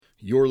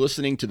You're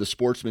listening to the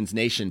Sportsman's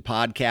Nation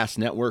Podcast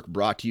Network,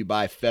 brought to you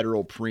by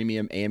Federal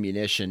Premium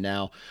Ammunition.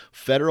 Now,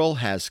 Federal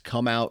has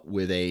come out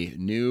with a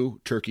new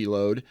turkey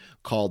load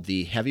called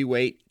the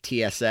Heavyweight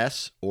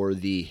TSS, or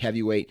the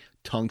Heavyweight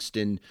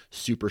Tungsten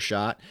Super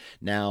Shot.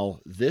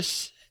 Now,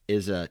 this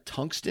is a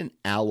tungsten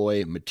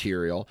alloy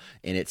material,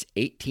 and it's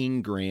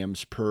 18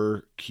 grams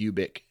per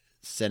cubic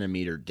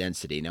centimeter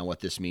density. Now,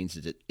 what this means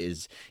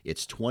is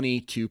it's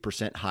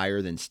 22%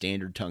 higher than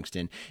standard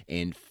tungsten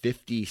and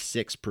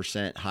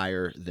 56%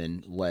 higher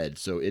than lead.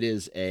 So it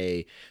is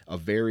a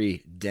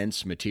very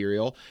dense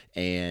material,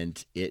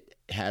 and it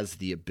has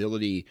the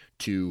ability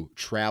to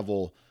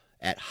travel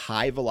at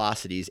high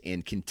velocities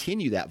and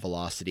continue that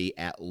velocity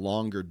at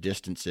longer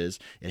distances.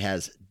 It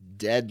has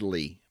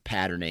deadly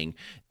patterning,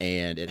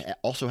 and it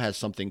also has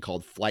something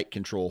called flight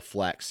control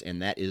flex,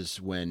 and that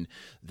is when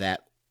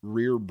that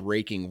rear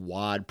braking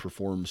wad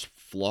performs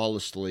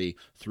flawlessly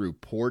through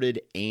ported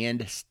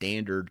and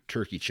standard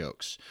turkey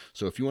chokes.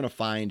 So if you want to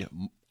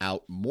find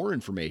out more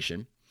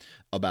information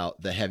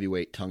about the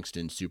Heavyweight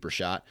Tungsten Super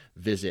Shot,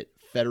 visit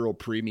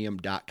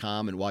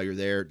federalpremium.com. And while you're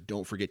there,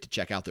 don't forget to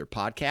check out their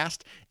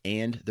podcast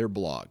and their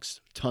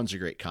blogs. Tons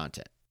of great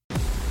content.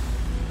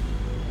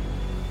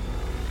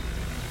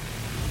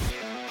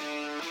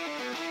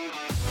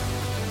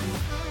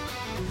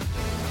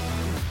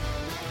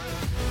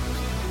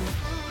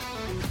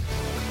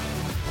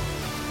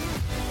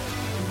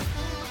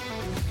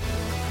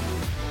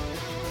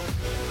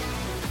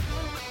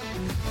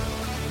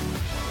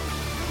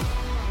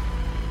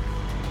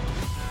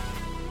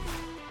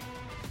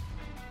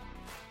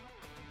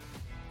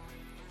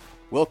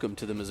 Welcome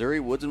to the Missouri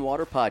Woods and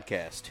Water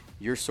Podcast,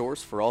 your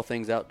source for all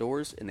things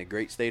outdoors in the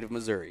great state of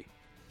Missouri.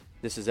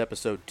 This is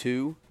episode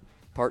 2,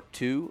 part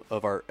 2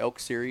 of our elk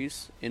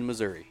series in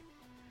Missouri.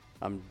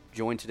 I'm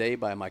joined today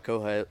by my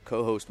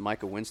co-host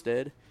Micah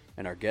Winstead,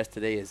 and our guest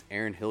today is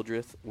Aaron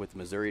Hildreth with the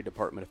Missouri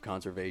Department of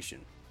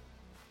Conservation.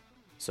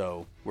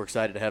 So, we're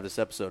excited to have this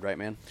episode, right,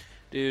 man?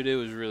 Dude, it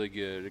was really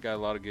good. It got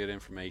a lot of good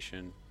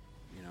information,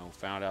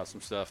 found out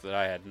some stuff that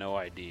I had no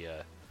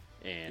idea,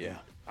 and yeah.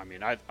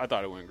 I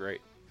thought it went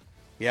great.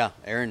 Yeah,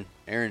 Aaron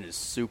is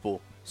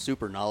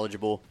super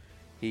knowledgeable.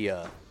 He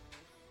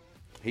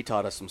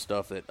taught us some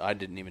stuff that I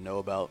didn't even know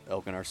about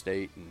elk in our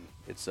state, and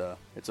it's a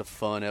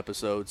fun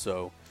episode.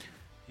 So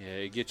yeah,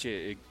 it gets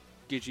you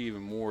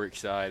even more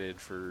excited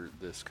for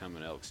this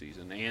coming elk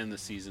season and the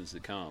seasons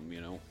to come.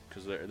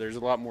 Because there's a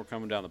lot more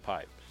coming down the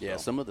pipe. So. Yeah,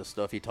 some of the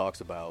stuff he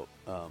talks about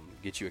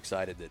gets you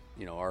excited that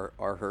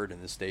our herd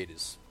in this state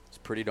is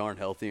pretty darn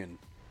healthy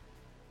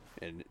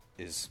and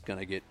is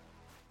gonna get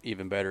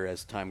even better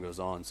as time goes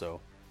on. So.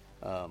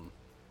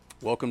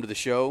 Welcome to the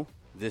show.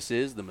 This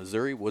is the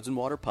Missouri Woods and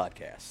Water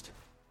Podcast.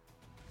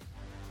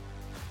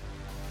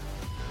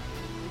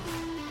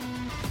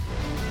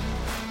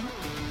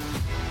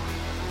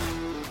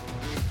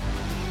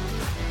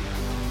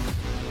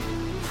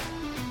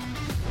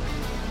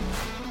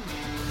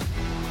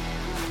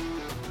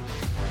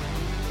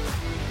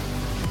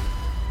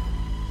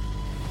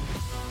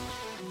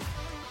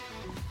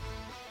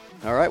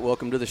 All right,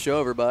 welcome to the show,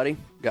 everybody.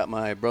 Got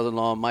my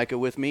brother-in-law Micah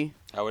with me.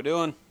 How we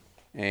doing?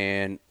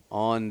 And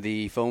on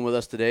the phone with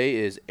us today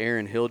is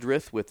Aaron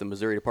Hildreth with the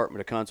Missouri Department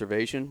of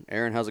Conservation.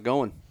 Aaron, how's it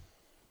going?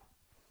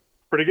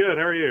 Pretty good.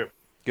 How are you?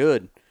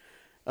 Good.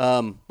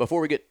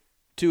 Before we get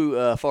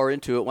too far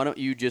into it, why don't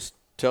you just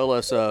tell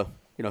us,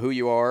 who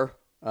you are,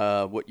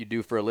 what you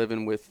do for a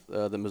living with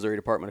the Missouri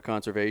Department of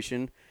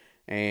Conservation,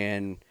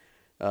 and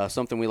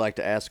something we like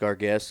to ask our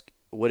guests: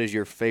 what is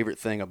your favorite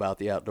thing about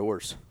the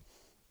outdoors?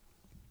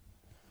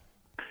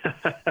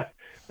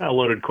 A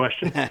loaded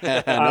question.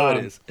 I know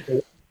it is.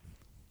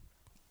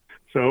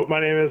 So my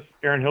name is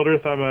Aaron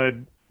Hildreth. I'm a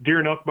deer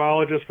and elk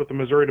biologist with the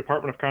Missouri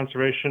Department of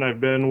Conservation. I've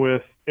been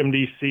with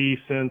MDC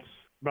since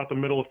about the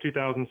middle of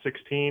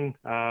 2016.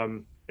 I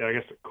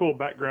guess a cool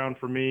background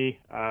for me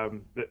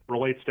that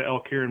relates to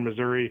elk here in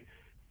Missouri.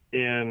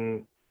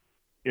 During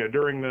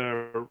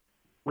the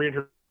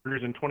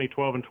reintroducers in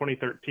 2012 and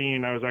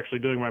 2013, I was actually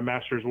doing my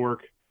master's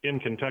work in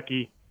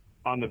Kentucky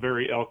on the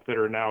very elk that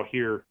are now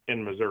here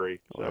in Missouri.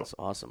 Oh, that's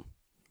awesome.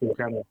 So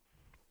kind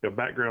of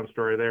background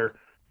story there.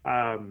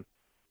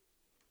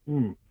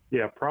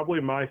 Yeah,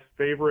 probably my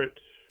favorite.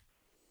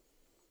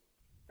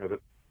 The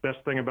best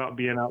thing about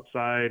being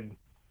outside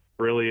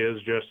really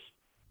is just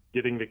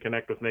getting to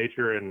connect with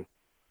nature and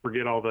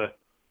forget all the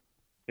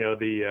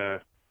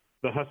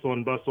hustle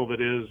and bustle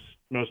that is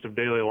most of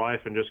daily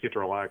life, and just get to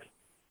relax.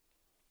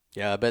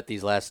 Yeah, I bet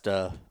these last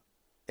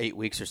 8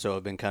 weeks or so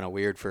have been kind of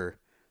weird for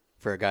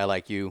a guy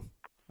like you.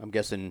 I'm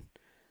guessing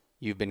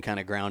you've been kind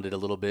of grounded a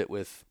little bit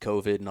with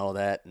COVID and all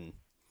that, and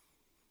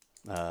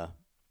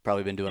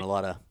probably been doing a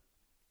lot of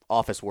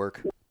office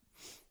work.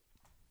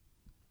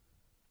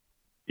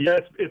 Yeah,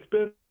 it's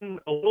been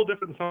a little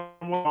different than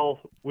someone.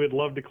 We'd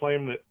love to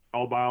claim that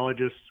all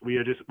biologists we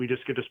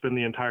just get to spend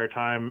the entire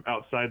time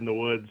outside in the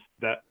woods.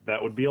 That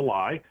would be a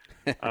lie.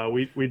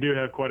 We do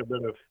have quite a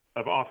bit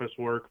of office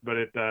work, but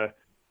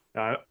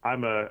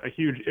I'm a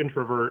huge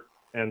introvert,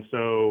 and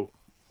so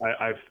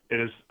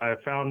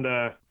I've found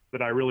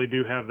that I really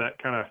do have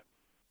that kind of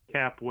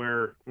cap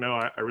where, no,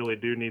 I really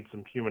do need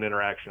some human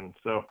interaction.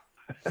 So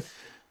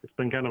it's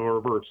been kind of a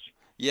reverse.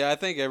 Yeah, I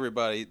think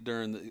everybody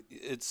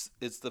it's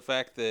the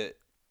fact that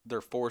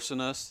they're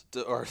forcing us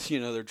to, or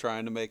they're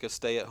trying to make us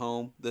stay at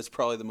home. That's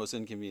probably the most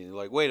inconvenient.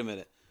 Like, wait a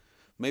minute,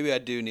 maybe I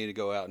do need to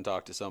go out and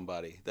talk to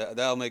somebody.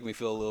 That'll make me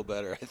feel a little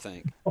better, I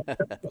think. But,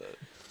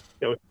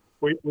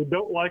 we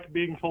don't like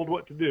being told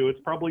what to do. It's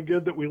probably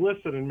good that we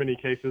listen in many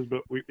cases,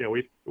 but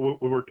when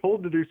we're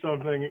told to do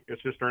something,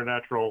 it's just our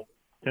natural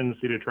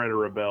tendency to try to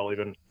rebel,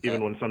 even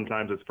when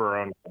sometimes it's for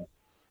our own.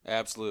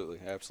 Absolutely.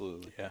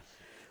 Yeah.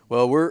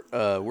 Well,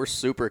 we're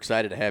super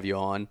excited to have you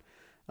on.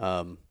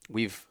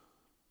 We've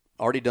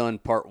already done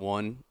part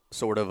one,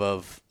 sort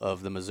of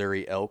the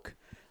Missouri elk.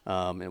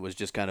 It was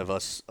just kind of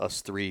us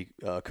three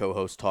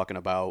co-hosts talking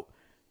about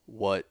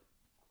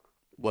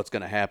what's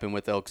going to happen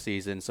with elk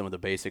season, some of the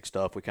basic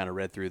stuff. We kind of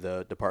read through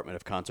the Department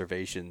of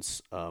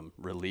Conservation's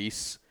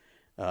release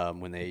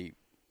when they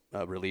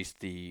released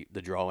the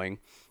drawing.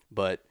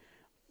 But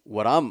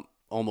what I'm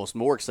almost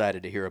more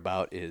excited to hear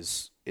about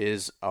is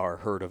our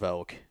herd of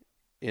elk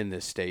in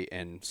this state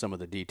and some of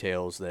the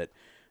details that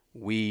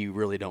we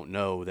really don't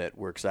know, that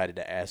we're excited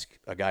to ask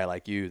a guy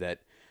like you that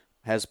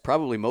has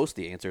probably most of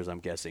the answers,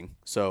 I'm guessing.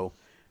 So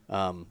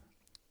can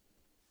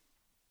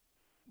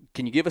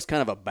you give us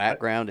kind of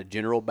a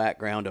general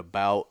background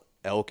about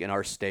elk in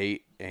our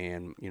state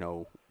and,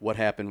 what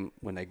happened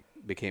when they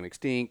became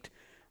extinct,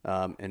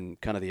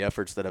 and kind of the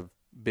efforts that have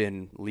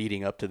been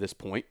leading up to this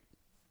point?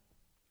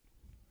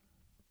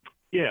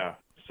 Yeah.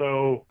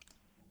 So,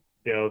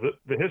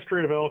 the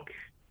history of elk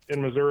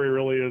in Missouri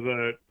really is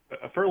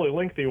a fairly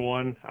lengthy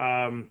one.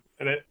 And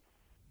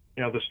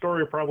the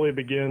story probably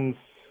begins,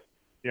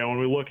 when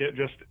we look at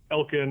just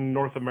elk in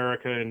North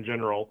America in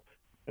general.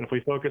 And if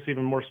we focus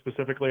even more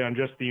specifically on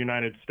just the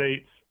United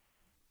States,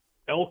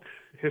 elk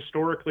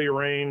historically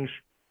range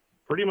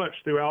pretty much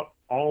throughout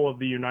all of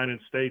the United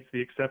States,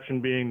 the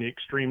exception being the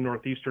extreme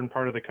northeastern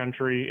part of the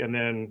country, and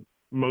then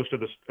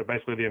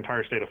basically the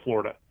entire state of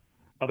Florida.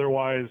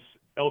 Otherwise,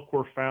 elk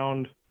were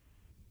found,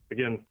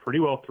 again, pretty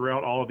well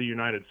throughout all of the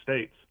United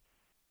States.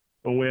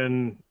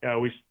 When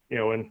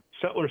when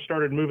settlers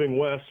started moving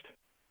west,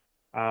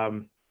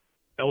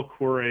 elk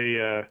were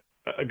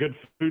a good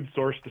food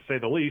source, to say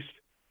the least.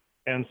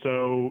 And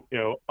so,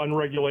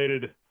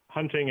 unregulated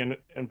hunting, and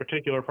in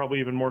particular, probably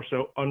even more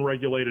so,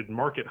 unregulated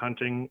market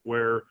hunting,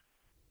 where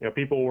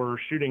people were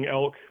shooting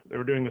elk. They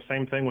were doing the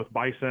same thing with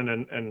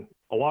bison and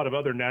a lot of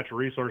other natural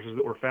resources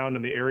that were found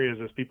in the areas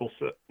as people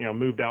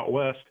moved out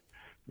west.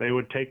 They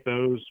would take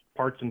those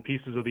parts and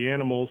pieces of the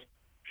animals,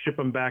 ship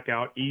them back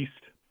out east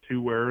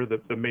to where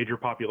the major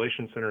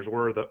population centers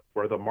were,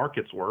 where the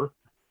markets were.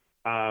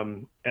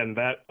 And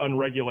that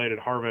unregulated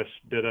harvest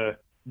did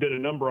a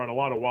number on a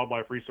lot of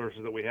wildlife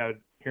resources that we had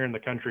here in the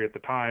country at the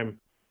time.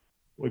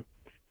 We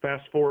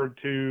fast forward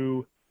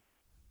to,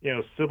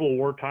 Civil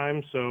War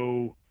time,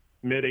 so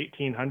mid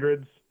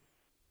 1800s,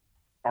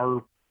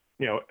 our,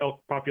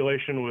 elk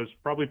population was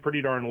probably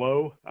pretty darn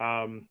low.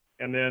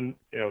 And then,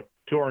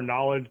 to our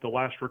knowledge, the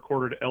last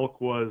recorded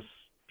elk was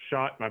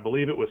shot, and I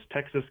believe it was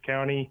Texas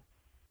County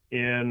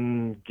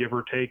in, give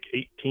or take,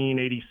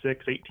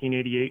 1886,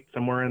 1888,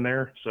 somewhere in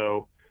there.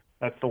 So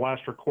that's the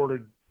last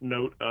recorded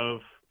note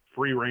of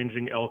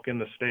free-ranging elk in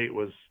the state,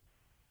 was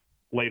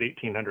late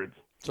 1800s.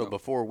 So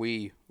before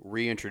we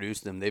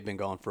reintroduced them, they've been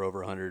gone for over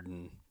 100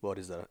 and,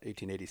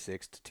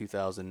 1886 to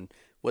 2000.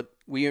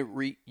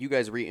 You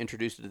guys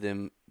reintroduced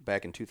them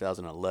back in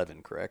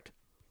 2011, correct?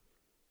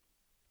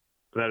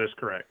 That is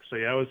correct. So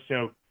yeah, it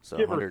was,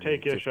 give or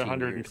take-ish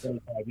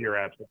 125-year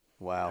absence.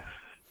 Wow.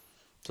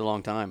 It's a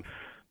long time.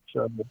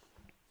 So,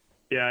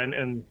 yeah,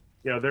 and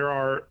there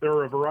are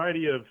a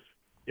variety of,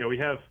 we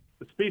have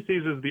the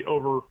species is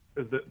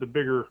the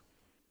bigger,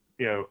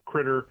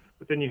 critter,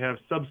 but then you have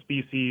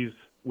subspecies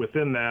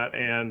within that.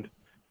 And,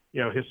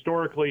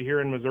 historically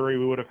here in Missouri,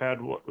 we would have had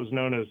what was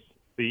known as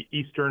the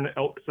eastern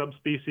elk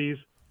subspecies,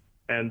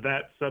 and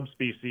that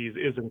subspecies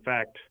is in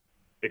fact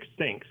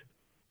extinct.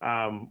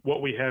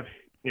 What we have,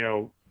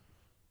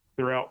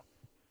 throughout,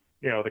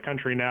 the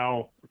country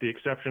now, with the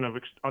exception of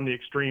on the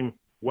extreme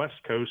west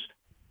coast,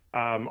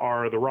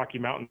 are the Rocky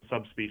Mountain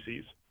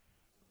subspecies.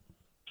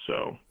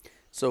 So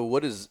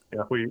what is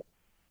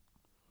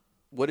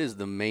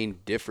the main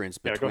difference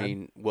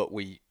between what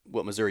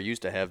Missouri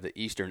used to have, the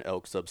eastern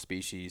elk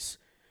subspecies,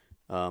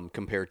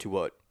 compared to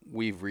what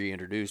we've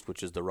reintroduced,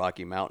 which is the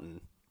Rocky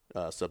Mountain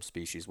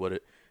subspecies?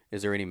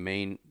 Is there any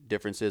main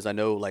differences? I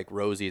know like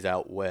Rosie's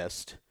out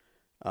west,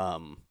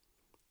 are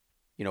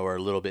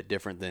a little bit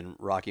different than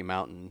Rocky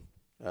Mountain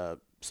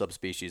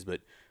subspecies,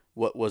 but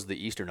what was the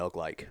eastern elk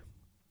like?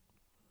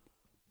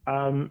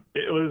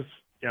 It was,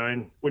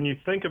 and when you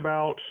think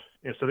about,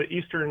 so the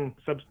eastern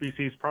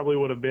subspecies probably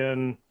would have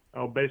been,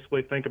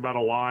 basically think about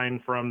a line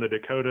from the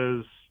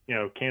Dakotas,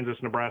 Kansas,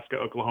 Nebraska,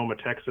 Oklahoma,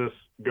 Texas,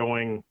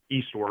 going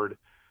eastward.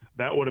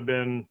 That would have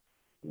been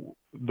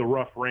the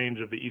rough range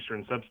of the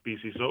eastern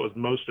subspecies. So it was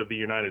most of the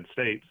United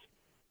States.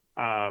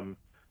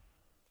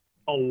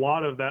 A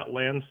lot of that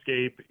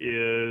landscape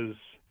is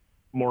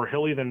more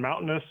hilly than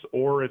mountainous,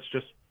 or it's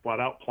just flat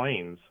out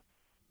plains.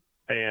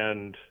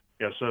 And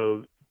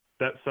so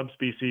that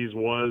subspecies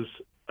was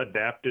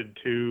adapted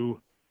to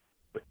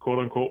the quote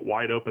unquote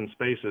wide open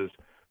spaces.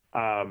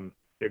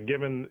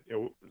 Given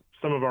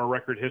some of our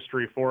record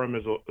history for them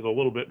is a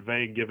little bit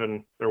vague,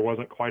 given there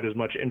wasn't quite as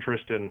much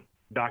interest in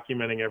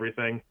documenting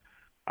everything.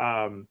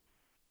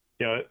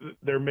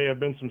 There may have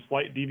been some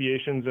slight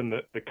deviations in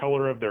the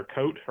color of their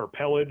coat or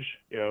pelage,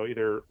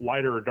 either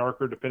lighter or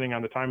darker, depending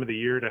on the time of the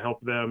year, to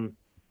help them,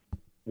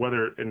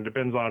 and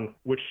depends on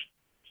which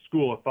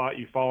school of thought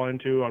you fall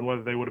into, on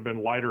whether they would have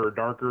been lighter or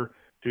darker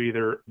to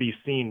either be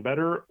seen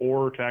better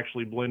or to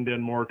actually blend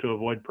in more to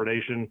avoid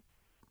predation.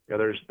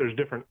 There's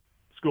different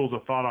schools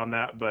of thought on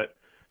that, but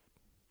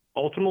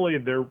ultimately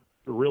there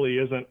really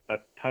isn't a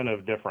ton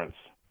of difference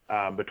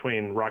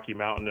between Rocky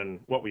Mountain and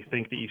what we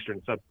think the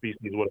eastern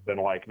subspecies would have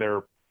been like.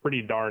 They're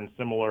pretty darn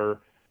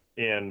similar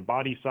in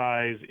body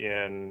size,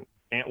 in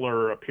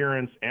antler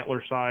appearance,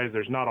 antler size.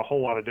 There's not a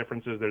whole lot of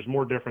differences. There's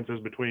more differences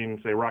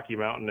between, say, Rocky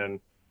Mountain and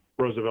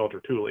Roosevelt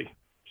or Thule.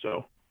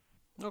 So,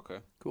 okay,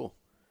 cool.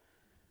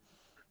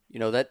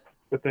 But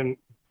then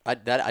I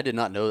did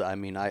not know. I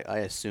mean, I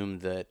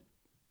assumed that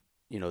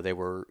they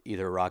were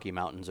either Rocky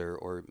Mountains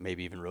or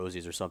maybe even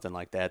Rosies or something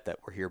like that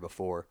were here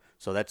before.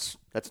 So that's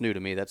new to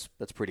me. That's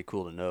pretty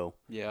cool to know.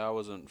 Yeah, I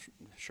wasn't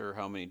sure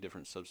how many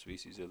different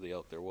subspecies of the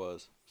elk there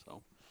was.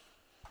 So,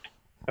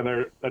 and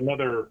there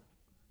another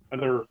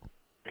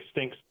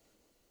extinct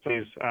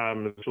species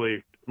is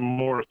really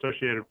more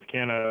associated with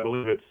Canada. I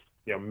believe it's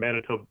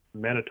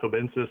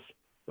Manitobensis.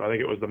 I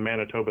think it was the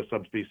Manitoba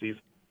subspecies.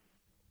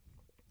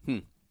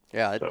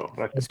 Yeah, so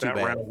I think that's too that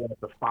bad. rounds up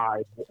the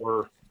 5 that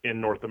were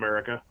in North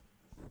America.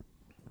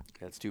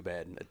 That's too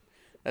bad.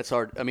 That's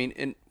hard. I mean,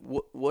 and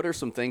what are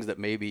some things that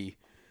maybe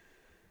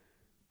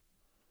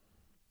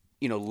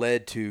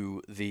led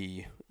to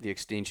the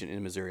extinction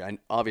in Missouri?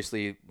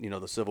 Obviously,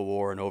 the Civil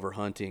War and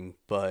overhunting,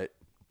 but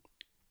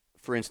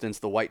for instance,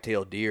 the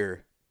white-tailed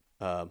deer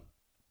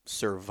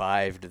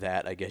survived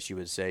that, I guess you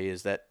would say.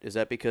 Is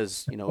that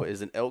because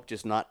is an elk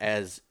just not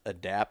as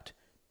adapt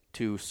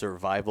to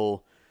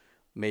survival?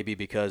 Maybe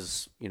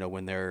because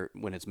when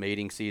it's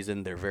mating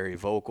season, they're very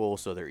vocal,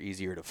 so they're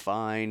easier to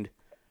find.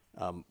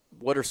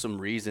 What are some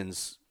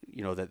reasons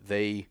that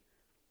they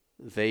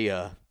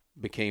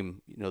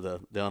became the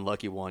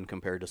unlucky one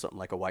compared to something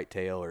like a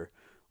whitetail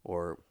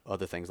or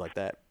other things like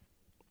that?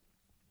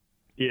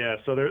 Yeah,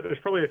 so there's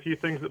probably a few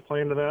things that play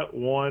into that.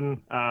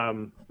 One,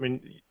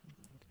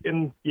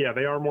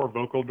 they are more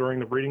vocal during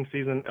the breeding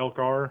season, elk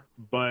are,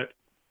 but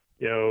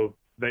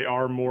they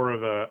are more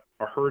of a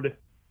herd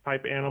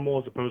type animal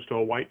as opposed to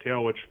a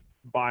whitetail, which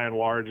by and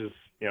large is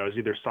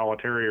either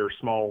solitary or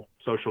small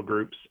social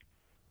groups.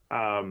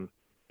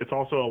 It's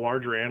also a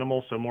larger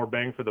animal, so more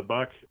bang for the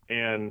buck.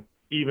 And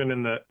even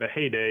in the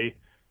heyday,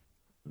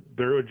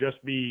 there would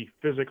just be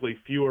physically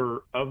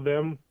fewer of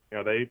them.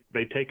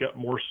 They take up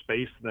more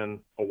space than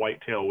a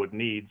whitetail would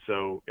need.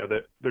 So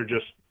that they're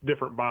just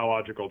different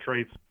biological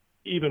traits.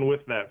 Even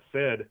with that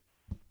said,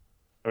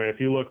 if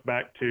you look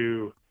back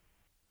to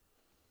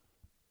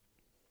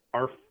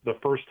the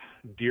first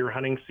deer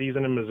hunting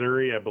season in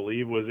Missouri, I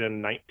believe was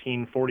in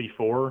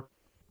 1944.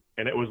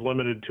 And it was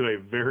limited to a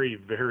very,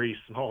 very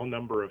small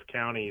number of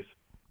counties.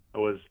 It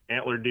was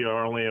antlered deer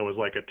only. It was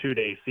like a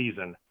 2-day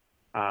season.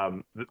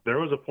 There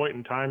was a point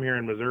in time here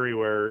in Missouri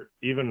where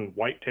even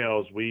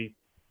whitetails, we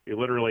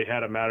literally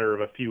had a matter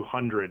of a few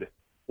hundred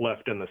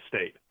left in the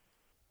state.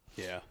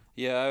 Yeah.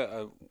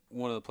 Yeah.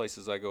 One of the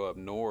places I go up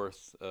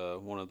north,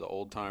 one of the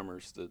old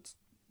timers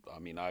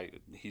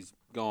he's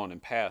gone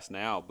and passed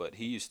now, but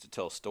he used to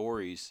tell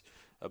stories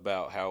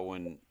about how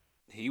when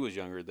he was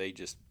younger, they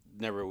just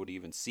never would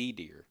even see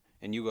deer.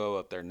 And you go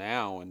up there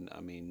now,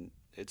 and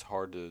it's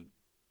hard to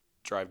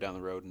drive down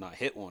the road and not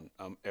hit one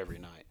every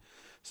night.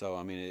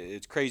 So,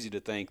 it's crazy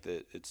to think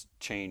that it's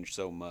changed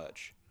so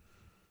much.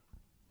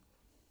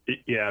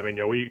 Yeah,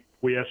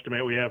 we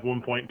estimate we have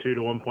 1.2 to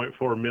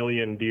 1.4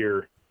 million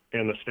deer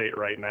in the state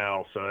right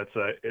now. So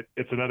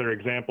it's another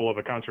example of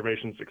a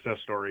conservation success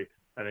story.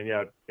 And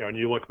then, and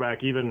you look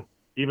back even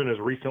as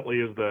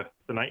recently as the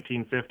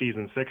 1950s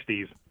and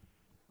 60s,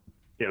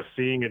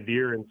 seeing a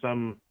deer in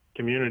some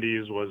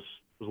communities was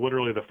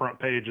literally the front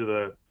page of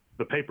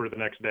the paper the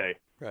next day.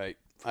 Right.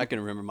 I can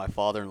remember my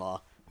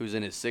father-in-law, who's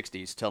in his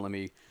 60s, telling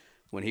me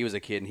when he was a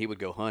kid and he would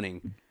go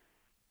hunting,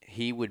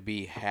 he would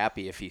be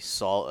happy if he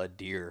saw a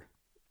deer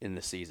in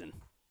the season.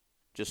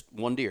 Just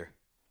one deer.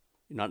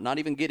 Not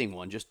even getting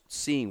one, just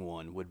seeing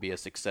one would be a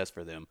success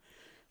for them.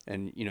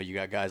 And, you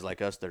got guys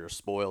like us that are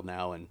spoiled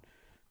now, and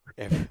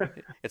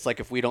it's like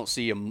if we don't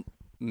see a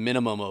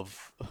minimum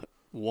of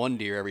one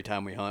deer every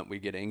time we hunt, we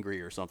get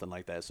angry or something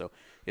like that. So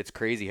it's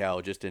crazy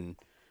how just in,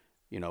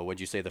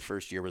 what'd you say the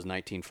first year was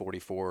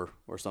 1944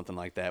 or something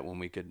like that when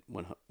we could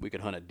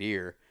hunt a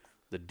deer,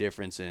 the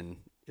difference in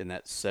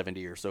that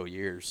 70 or so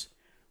years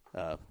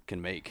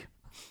can make.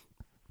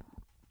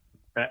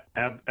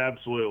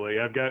 Absolutely.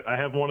 I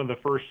have one of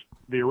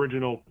the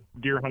original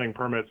deer hunting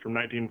permits from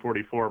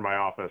 1944 in my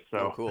office.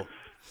 So cool.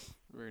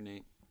 Very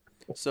neat.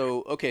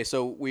 So okay,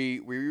 so we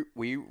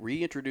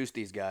reintroduced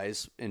these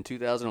guys in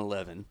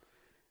 2011.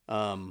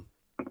 How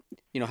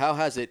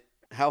has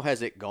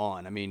it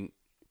gone? I mean,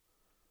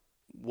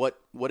 what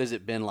has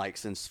it been like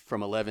since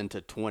from 11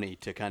 to 20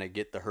 to kind of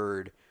get the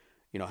herd?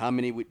 How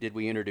many did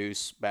we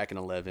introduce back in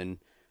 11?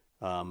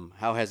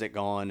 How has it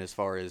gone as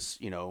far as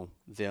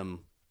them?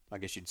 I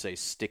guess you'd say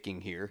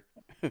sticking here,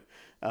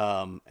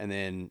 and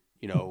then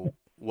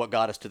what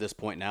got us to this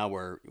point now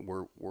where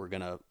we're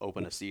gonna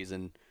open a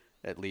season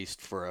at least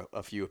for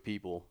a few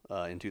people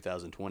in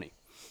 2020.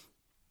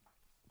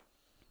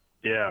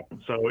 Yeah.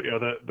 So,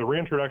 the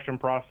reintroduction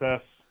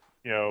process,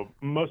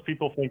 most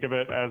people think of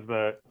it as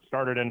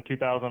started in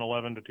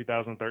 2011 to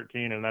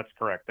 2013, and that's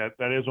correct.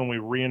 That is when we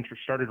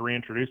started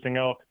reintroducing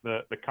elk.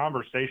 The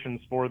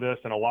conversations for this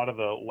and a lot of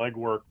the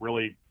legwork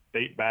really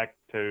date back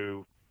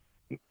to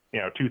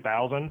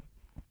 2000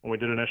 when we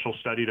did an initial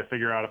study to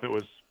figure out if it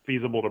was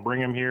feasible to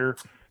bring them here.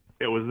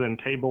 It was then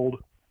tabled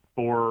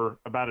for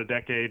about a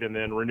decade, and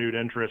then renewed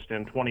interest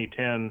in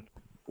 2010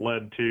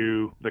 led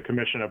to the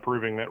commission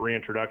approving that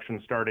reintroduction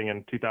starting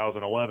in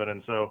 2011.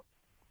 And so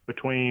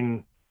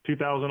between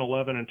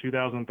 2011 and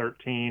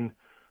 2013,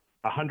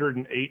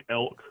 108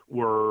 elk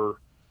were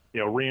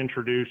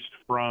reintroduced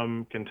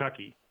from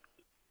Kentucky.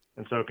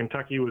 And so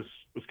Kentucky was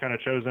kind of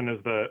chosen as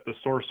the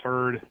source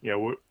herd.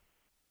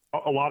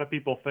 A lot of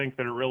people think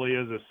that it really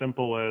is as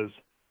simple as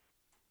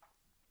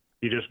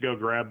you just go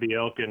grab the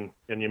elk and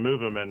you move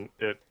them. And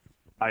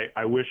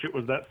I wish it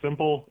was that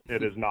simple.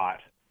 It is not.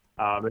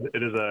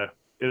 It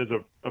is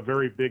a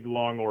very big,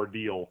 long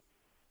ordeal.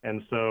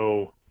 And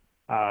so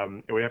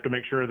we have to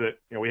make sure that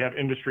we have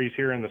industries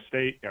here in the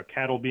state,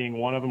 cattle being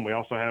one of them. We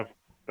also have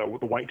the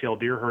whitetail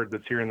deer herd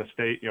that's here in the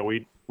state.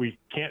 We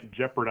can't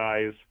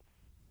jeopardize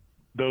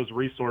those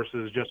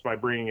resources just by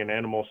bringing an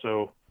animal.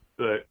 So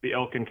the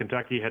elk in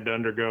Kentucky had to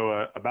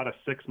undergo about a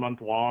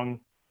 6-month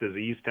long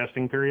disease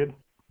testing period.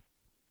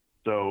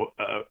 So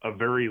a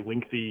very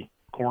lengthy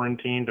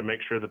quarantine to make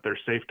sure that they're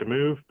safe to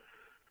move.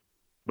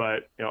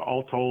 But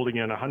all told,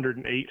 again,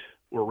 108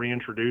 were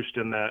reintroduced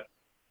in that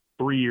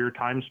 3-year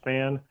time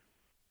span.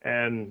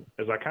 And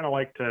as I kind of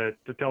like to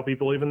tell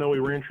people, even though we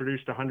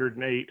reintroduced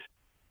 108,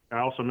 I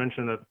also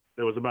mentioned that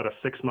there was about a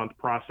 6-month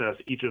process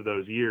each of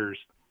those years.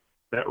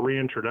 That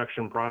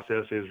reintroduction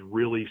process is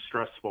really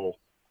stressful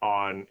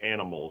on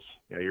animals.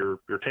 You're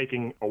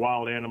taking a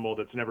wild animal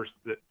that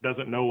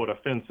doesn't know what a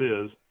fence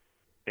is,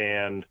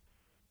 and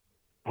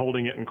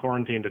holding it in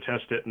quarantine to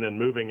test it, and then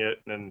moving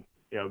it. And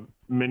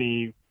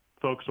many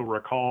folks will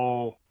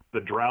recall the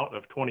drought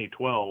of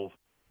 2012.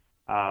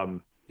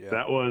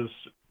 That was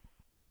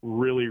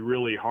really,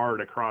 really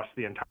hard across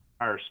the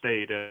entire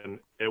state, and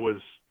it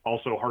was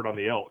also hard on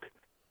the elk.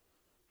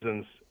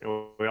 Since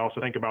we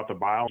also think about the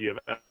biology of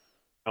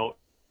elk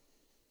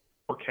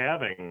or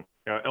calving.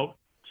 Elk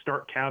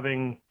start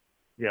calving,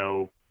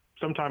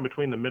 sometime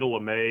between the middle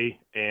of May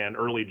and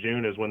early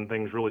June is when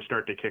things really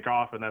start to kick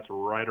off, and that's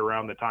right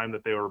around the time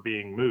that they were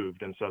being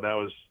moved. And so that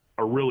was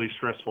a really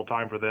stressful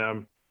time for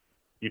them.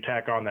 You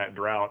tack on that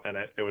drought, and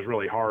it was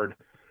really hard.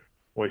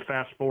 We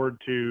fast forward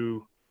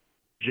to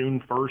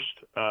June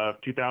 1st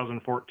of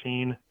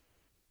 2014,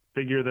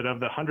 figure that of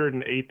the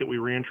 108 that we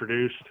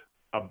reintroduced,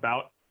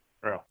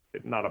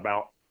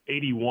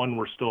 81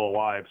 were still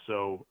alive.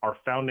 So our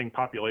founding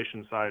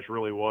population size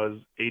really was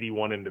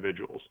 81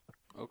 individuals.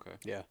 Okay.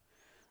 Yeah.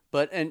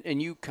 But,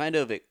 and you kind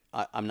of,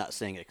 I'm not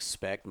saying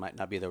expect, might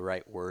not be the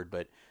right word,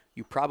 but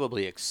you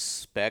probably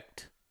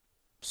expect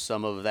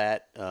some of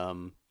that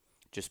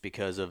just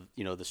because of,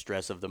 the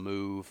stress of the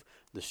move,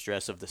 the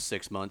stress of the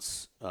 6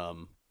 months,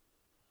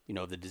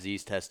 the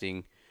disease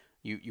testing.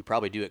 You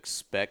probably do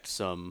expect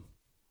some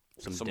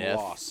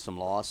death, some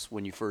loss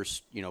when you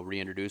first,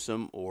 reintroduce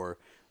them, or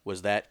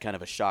was that kind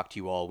of a shock to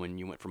you all when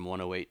you went from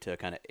 108 to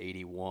kind of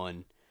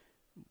 81,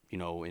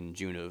 in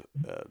June of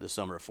the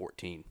summer of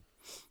 14?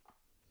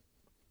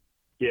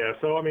 Yeah.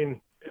 So,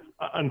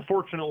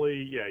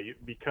 unfortunately,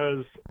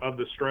 because of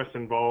the stress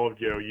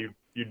involved,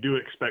 you do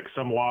expect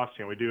some loss.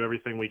 We do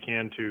everything we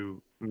can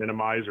to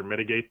minimize or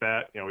mitigate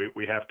that.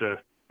 We have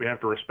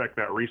to respect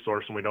that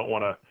resource, and we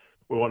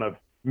want to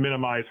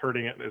minimize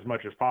hurting it as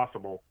much as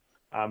possible.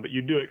 But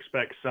you do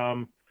expect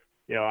some.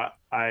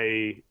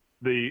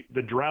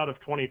 The drought of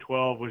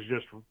 2012 was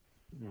just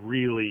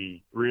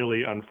really,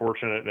 really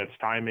unfortunate in its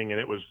timing, and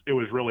it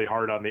was really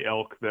hard on the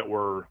elk that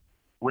were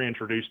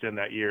reintroduced in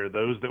that year.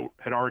 Those that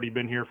had already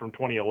been here from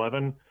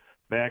 2011,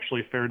 they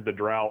actually fared the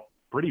drought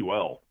pretty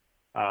well.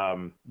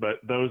 But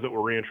those that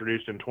were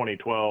reintroduced in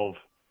 2012,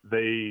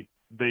 they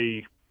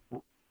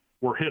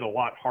were hit a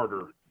lot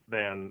harder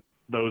than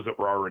those that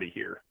were already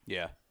here.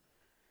 Yeah.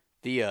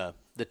 The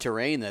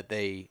terrain that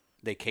they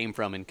came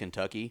from in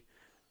Kentucky,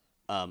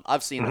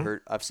 I've seen the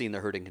herd. I've seen the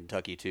herd in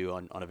Kentucky too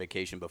on a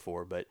vacation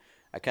before, but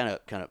I kind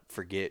of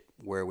forget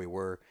where we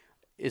were.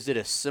 Is it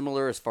a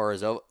similar as far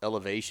as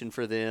elevation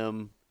for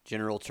them,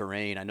 general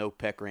terrain? I know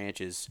Peck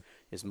Ranch is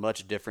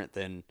much different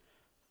than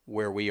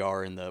where we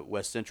are in the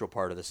west central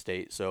part of the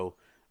state. So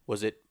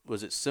was it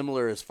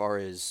similar as far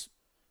as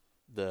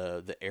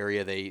the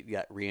area they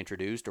got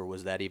reintroduced, or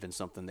was that even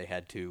something they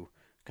had to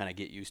kind of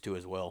get used to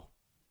as well?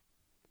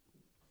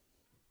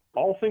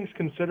 All things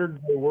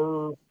considered, they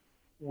were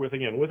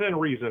within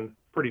reason,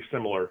 pretty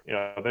similar.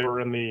 They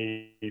were in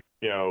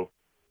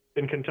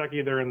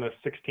Kentucky, they're in the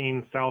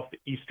 16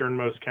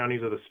 southeasternmost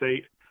counties of the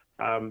state.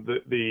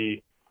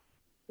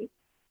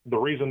 The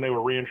reason they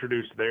were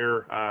reintroduced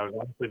there was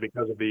obviously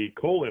because of the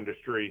coal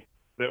industry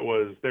that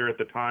was there at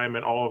the time,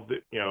 and all of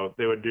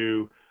they would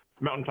do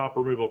mountaintop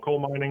removal coal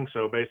mining.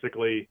 So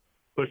basically,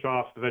 push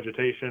off the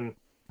vegetation,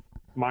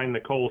 mine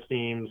the coal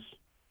seams,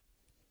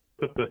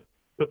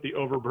 put the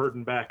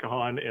overburden back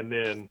on, and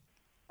then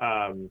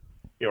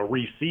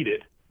reseed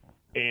it.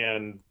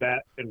 And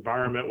that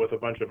environment with a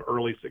bunch of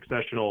early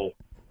successional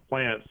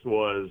plants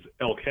was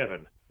elk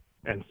heaven,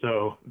 and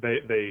so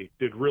they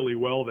did really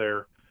well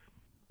there.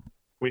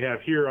 We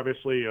have here,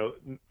 obviously,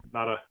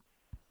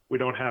 we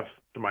don't have,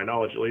 to my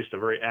knowledge at least, a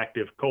very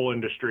active coal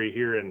industry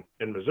here in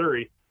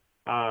Missouri.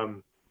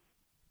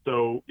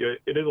 So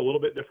it is a little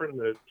bit different.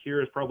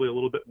 Here is probably a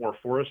little bit more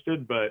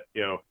forested, but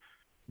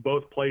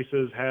both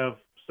places have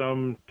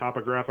some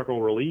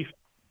topographical relief.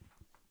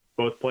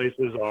 Both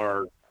places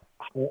are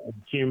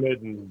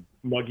humid and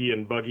muggy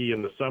and buggy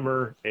in the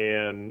summer,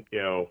 and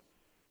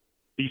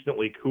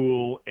decently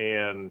cool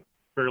and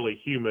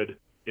fairly humid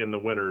in the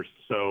winters.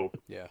 So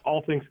Yeah.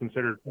 all things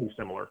considered, pretty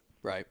similar.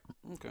 Right.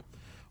 Okay.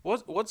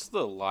 What's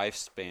the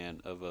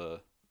lifespan of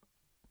a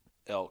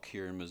elk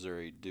here in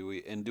Missouri? Do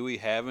we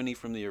have any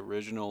from the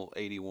original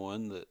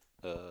 81 that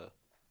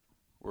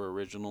were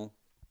original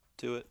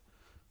to it?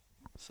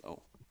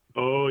 So.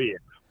 Oh yeah.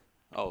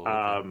 Oh.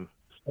 Okay.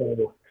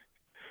 So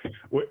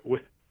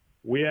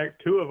we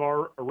two of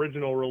our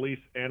original release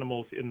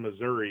animals in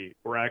Missouri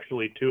were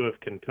actually two of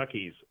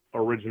Kentucky's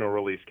original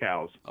release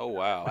cows. Oh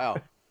wow. Wow.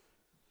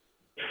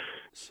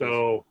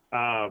 So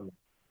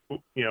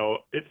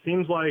it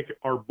seems like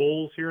our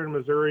bulls here in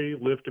Missouri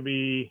live to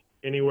be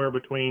anywhere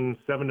between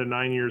 7 to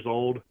 9 years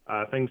old.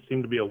 Things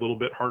seem to be a little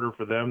bit harder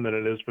for them than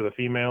it is for the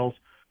females.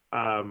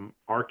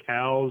 Our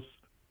cows,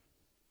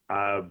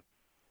 of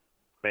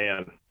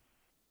that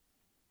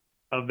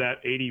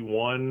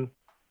 81,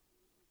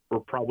 we're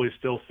probably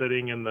still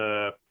sitting in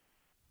the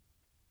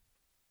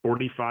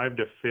 45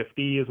 to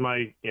 50 is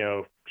my,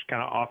 just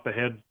kind of off the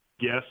head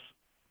guess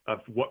of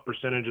what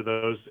percentage of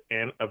those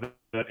and of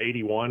that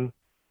 81,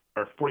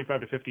 or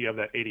 45 to 50 of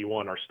that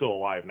 81 are still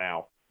alive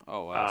now.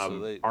 Oh wow. So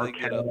they our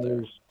get cows, up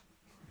there.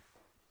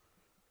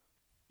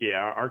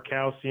 Yeah, our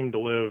cows seem to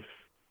live,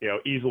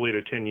 easily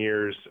to 10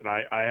 years, and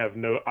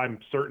I'm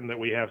certain that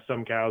we have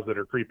some cows that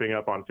are creeping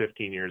up on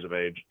 15 years of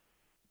age.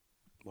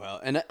 Well,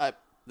 and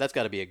that's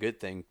got to be a good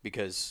thing,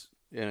 because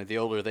the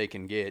older they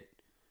can get,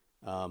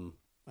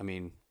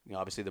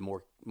 obviously the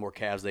more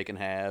calves they can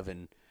have,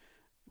 and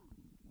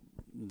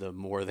the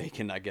more they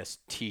can, I guess,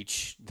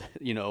 teach,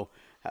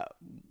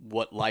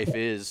 what life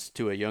is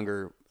to a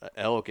younger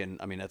elk. And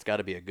that's got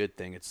to be a good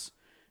thing. It's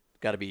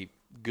got to be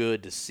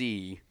good to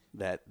see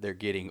that they're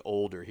getting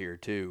older here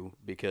too,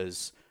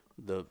 because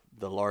the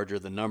larger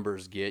the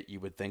numbers get, you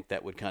would think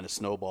that would kind of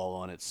snowball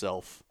on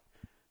itself,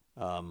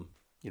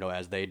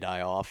 as they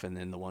die off, and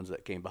then the ones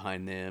that came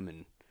behind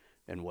them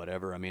and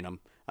whatever. I'm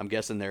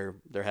guessing they're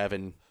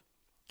having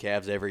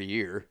calves every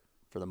year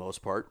for the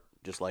most part,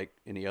 just like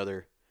any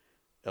other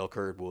elk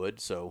herd would.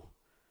 So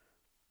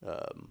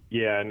our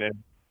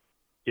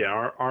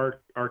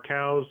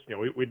cows,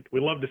 we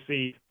love to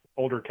see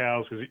older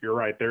cows, because you're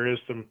right, there's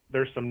some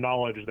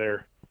knowledge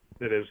there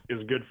that is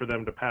good for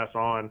them to pass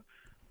on.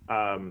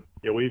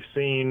 We've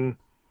seen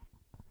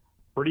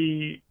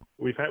we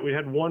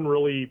had one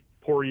really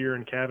poor year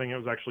in calving. It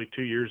was actually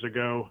 2 years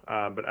ago,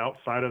 but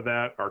outside of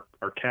that, our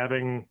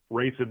calving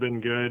rates have been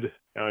good,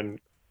 and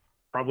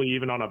probably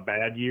even on a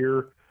bad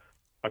year,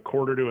 a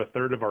quarter to a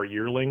third of our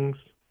yearlings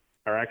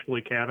are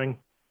actually calving.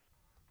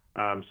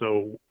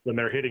 So when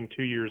they're hitting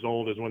 2 years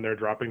old is when they're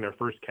dropping their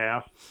first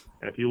calf.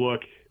 And if you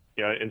look,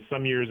 in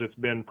some years it's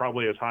been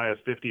probably as high as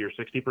 50 or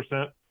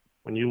 60%.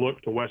 When you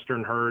look to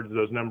Western herds,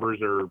 those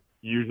numbers are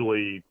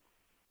usually,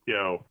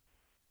 5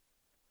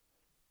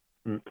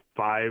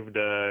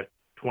 to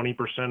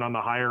 20% on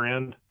the higher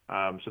end.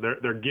 So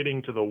they're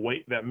getting to the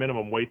weight, that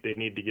minimum weight they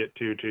need to get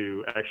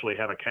to actually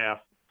have a calf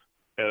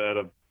at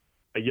a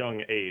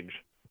young age.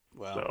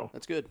 wow, So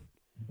that's good.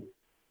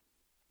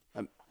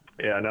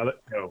 Now that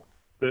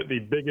the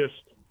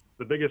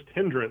biggest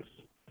hindrance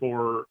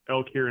for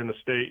elk here in the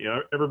state,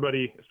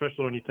 everybody,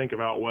 especially when you think of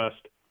out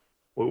west,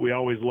 we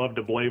always love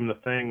to blame the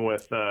thing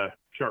with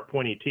sharp,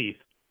 pointy teeth.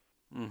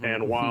 Mm-hmm.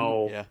 And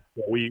while Yeah.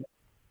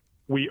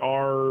 we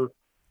are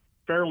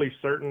fairly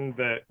certain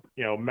that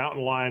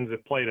mountain lions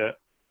have played a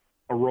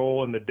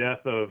role in the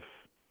death of,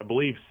 I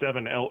believe,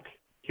 7 elk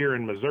here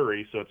in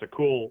Missouri, so it's a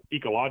cool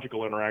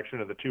ecological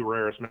interaction of the two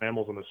rarest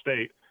mammals in the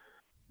state.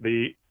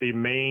 The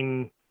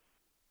main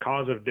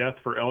cause of death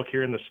for elk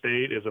here in the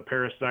state is a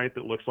parasite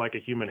that looks like a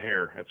human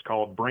hair. It's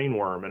called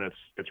brainworm, and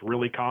it's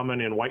really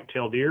common in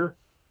white-tailed deer,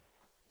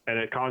 and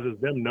it causes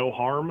them no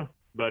harm.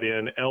 But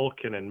in elk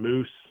and in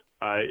moose,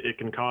 it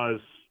can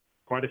cause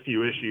quite a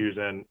few issues,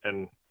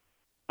 and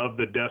of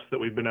the deaths that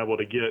we've been able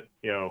to get,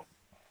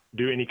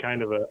 do any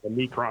kind of a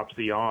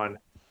necropsy on,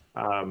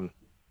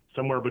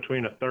 somewhere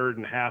between a third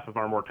and half of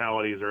our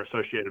mortalities are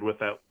associated with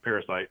that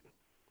parasite.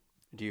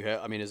 Do you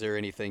have? I mean, is there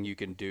anything you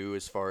can do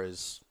as far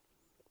as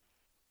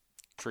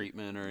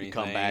treatment or anything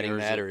combating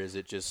that, or is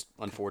it just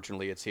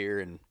unfortunately it's here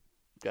and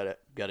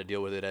gotta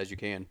deal with it as you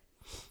can?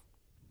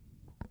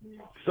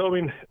 So I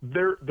mean,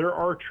 there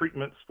are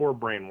treatments for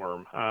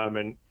brainworm,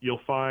 and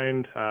you'll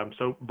find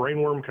so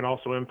brainworm can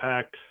also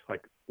impact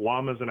like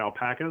llamas and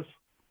alpacas,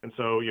 and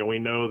so we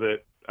know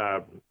that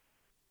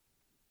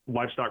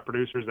livestock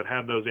producers that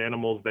have those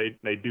animals,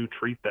 they do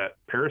treat that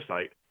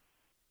parasite.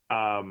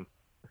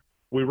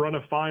 We run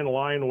a fine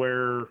line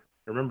where,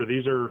 remember,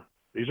 these are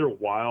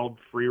wild,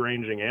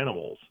 free-ranging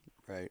animals,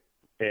 right?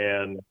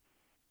 And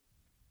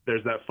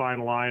there's that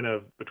fine line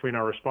between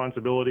our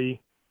responsibility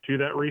to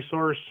that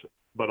resource,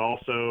 but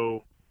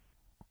also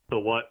to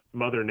let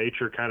Mother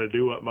Nature kind of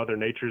do what Mother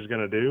Nature is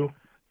going to do.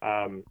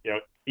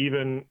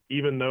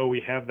 Even though we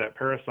have that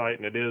parasite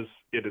and it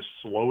is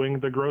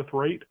slowing the growth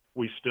rate,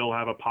 we still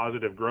have a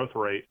positive growth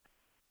rate.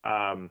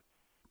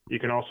 You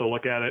can also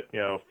look at it,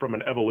 from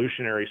an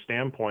evolutionary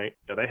standpoint.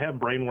 They have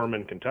brainworm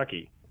in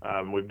Kentucky.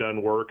 We've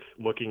done work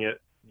looking at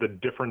the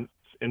difference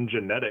in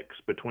genetics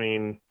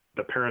between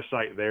the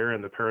parasite there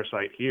and the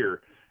parasite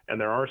here,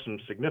 and there are some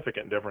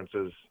significant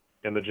differences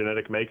in the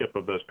genetic makeup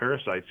of those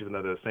parasites, even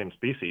though they're the same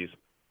species.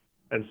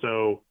 And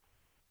so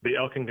the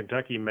elk in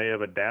Kentucky may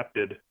have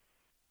adapted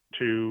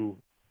to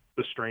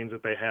the strains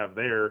that they have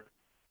there.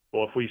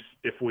 Well,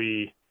 if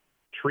we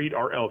treat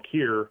our elk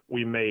here,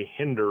 we may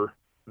hinder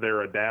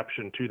their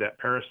adaptation to that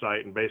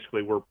parasite, and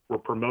basically we're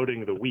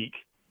promoting the weak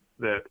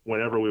that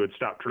whenever we would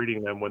stop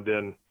treating them would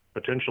then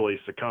potentially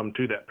succumb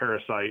to that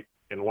parasite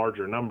in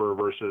larger number,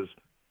 versus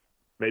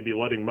maybe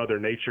letting Mother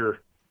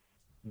Nature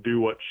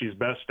do what she's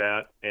best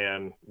at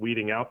and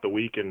weeding out the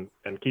weak and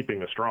keeping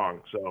the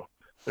strong. So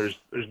there's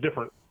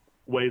different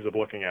ways of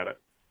looking at it.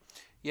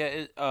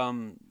 Yeah,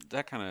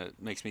 that kind of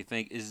makes me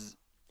think,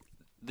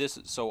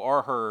 so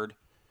our herd,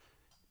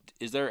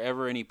 is there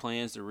ever any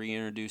plans to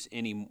reintroduce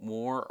any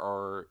more,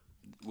 or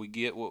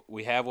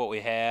we have what we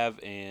have,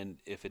 and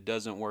if it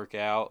doesn't work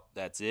out,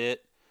 that's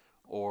it?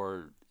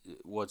 Or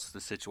what's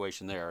the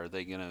situation there? Are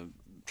they going to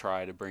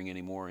try to bring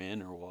any more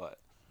in, or what?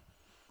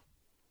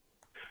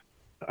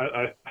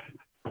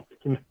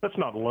 That's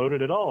not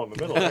loaded at all in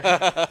the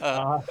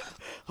middle.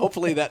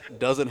 Hopefully that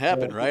doesn't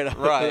happen, right?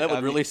 Right. That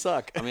would really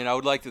suck. I mean, I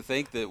would like to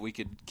think that we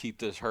could keep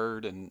this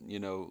herd and,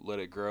 let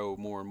it grow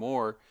more and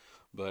more.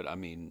 But, I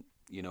mean,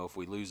 if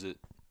we lose it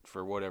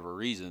for whatever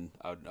reason,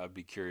 I'd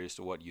be curious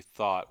to what you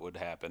thought would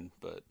happen.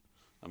 But,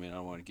 I mean, I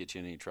don't want to get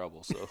you in any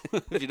trouble. So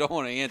if you don't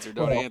want to answer,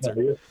 don't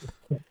answer.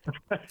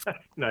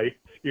 No,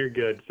 you're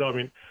good. So, I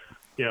mean,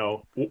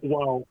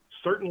 while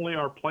certainly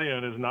our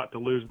plan is not to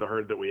lose the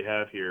herd that we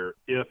have here,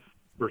 if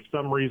for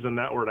some reason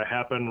that were to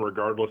happen,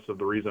 regardless of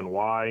the reason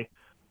why,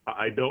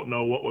 I don't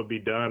know what would be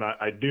done.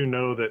 I do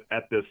know that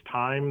at this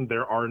time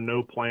there are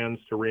no plans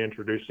to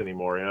reintroduce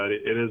anymore.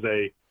 It is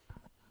a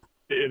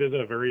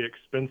very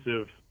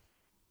expensive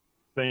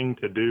thing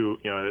to do.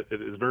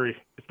 It's very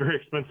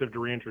expensive to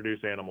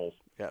reintroduce animals.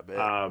 Yeah, bet.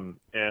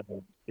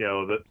 And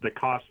the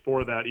cost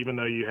for that, even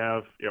though you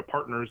have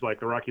partners like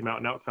the Rocky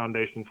Mountain Elk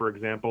Foundation, for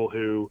example,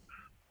 who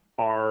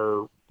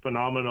are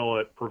phenomenal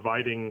at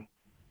providing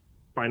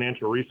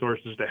financial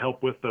resources to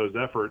help with those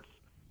efforts,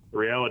 the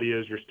reality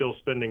is you're still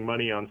spending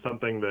money on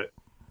something that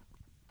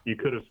you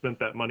could have spent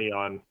that money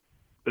on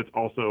that's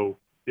also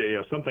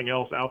something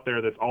else out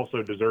there that's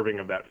also deserving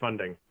of that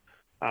funding.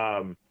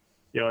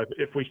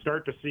 If we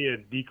start to see a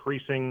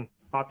decreasing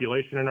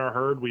population in our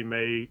herd, we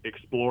may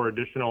explore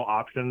additional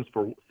options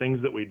for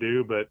things that we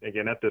do. But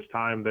again, at this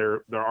time,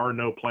 there are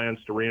no plans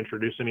to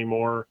reintroduce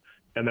anymore,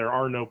 and there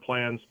are no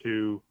plans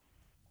to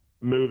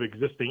move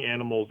existing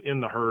animals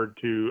in the herd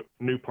to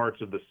new parts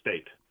of the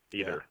state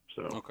either.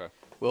 So Okay.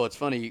 Well, it's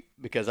funny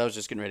because I was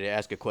just getting ready to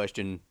ask a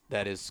question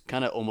that is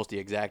kind of almost the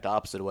exact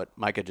opposite of what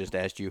Micah just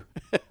asked you.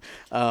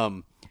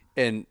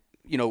 And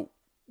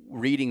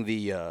reading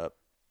the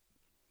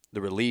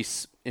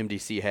release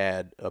MDC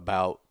had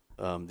about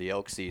the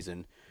elk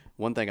season,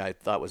 one thing I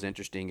thought was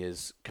interesting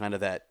is kind of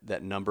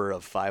that number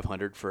of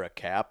 500 for a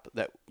cap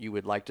that you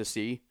would like to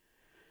see.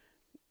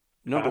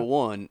 Number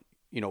one,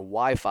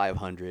 why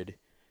 500?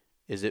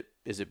 Is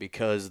it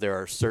because there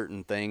are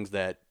certain things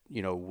that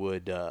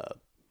would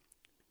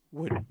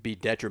be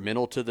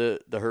detrimental to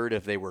the herd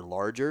if they were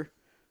larger?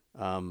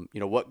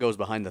 What goes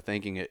behind the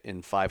thinking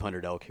in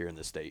 500 elk here in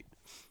the state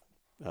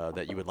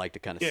that you would like to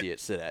kind of see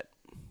it sit at?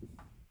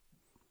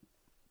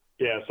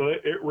 Yeah, so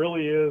it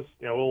really is.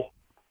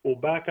 We'll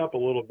back up a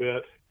little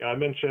bit. I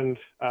mentioned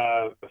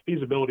a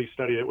feasibility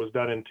study that was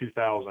done in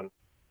 2000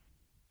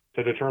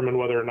 to determine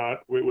whether or not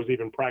it was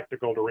even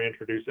practical to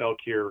reintroduce elk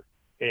here.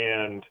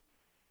 And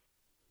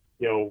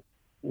when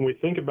we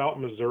think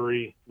about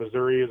Missouri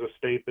is a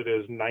state that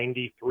is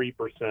 93%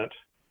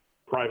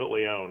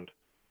 privately owned.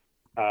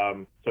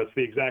 So it's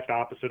the exact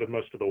opposite of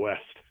most of the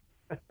West.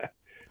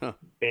 Huh.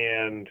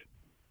 And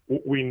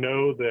we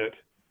know that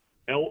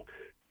elk,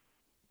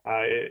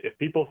 if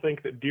people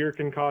think that deer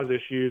can cause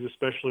issues,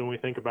 especially when we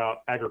think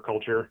about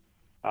agriculture,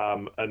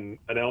 an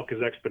elk is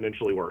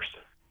exponentially worse.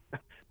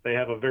 They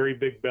have a very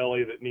big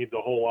belly that needs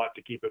a whole lot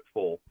to keep it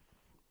full.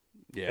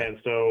 Yeah. And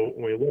so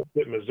when we look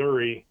at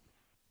Missouri,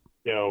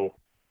 do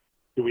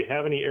we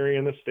have any area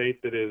in the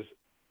state that is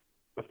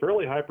a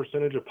fairly high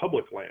percentage of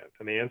public land?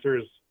 And the answer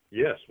is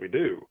yes, we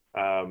do.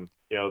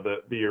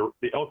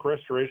 The elk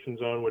restoration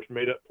zone, which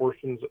makes up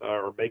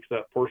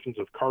portions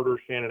of Carter,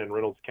 Shannon, and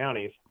Reynolds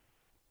counties,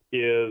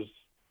 is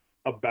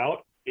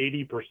about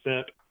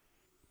 80%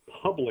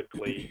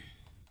 publicly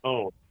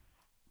owned.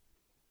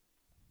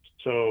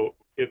 So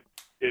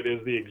it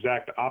is the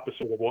exact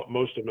opposite of what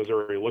most of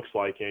Missouri looks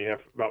like. You have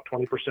about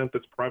 20%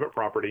 that's private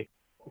property.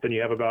 Then you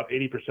have about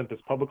 80%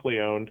 that's publicly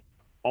owned.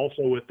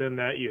 Also within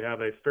that, you have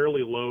a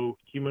fairly low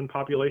human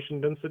population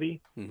density,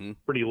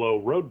 pretty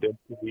low road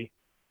density,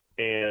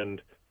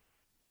 and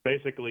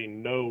basically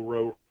no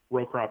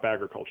row crop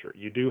agriculture.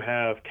 You do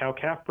have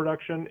cow-calf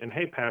production and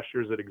hay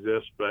pastures that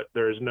exist, but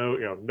there is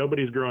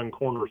nobody's growing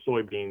corn or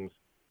soybeans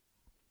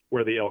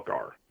where the elk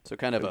are. So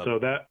kind of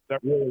that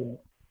really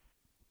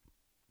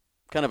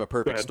kind of a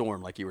perfect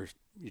storm, like you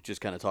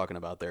just kind of talking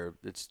about there.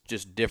 It's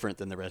just different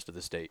than the rest of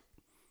the state.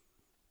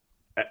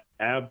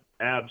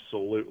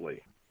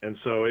 Absolutely. And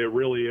so it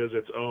really is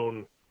its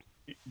own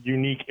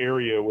unique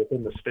area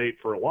within the state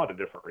for a lot of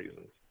different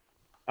reasons.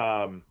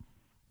 And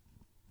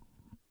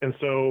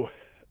so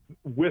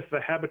with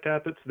the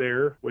habitat that's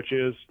there, which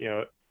is,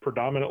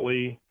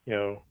 predominantly,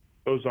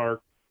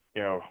 Ozark,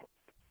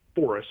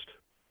 forest,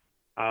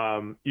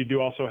 you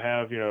do also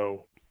have,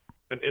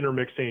 an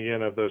intermixing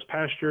again of those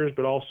pastures,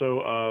 but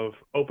also of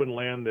open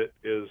land that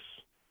is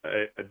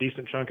a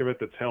decent chunk of it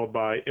that's held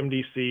by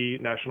MDC,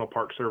 National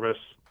Park Service.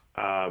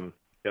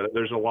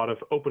 There's a lot of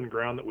open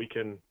ground that we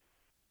can,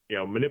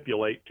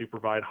 manipulate to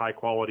provide high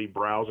quality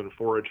browse and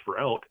forage for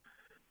elk.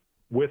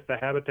 With the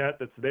habitat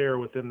that's there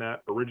within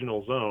that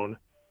original zone,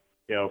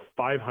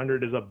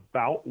 500 is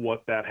about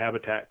what that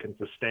habitat can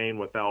sustain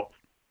without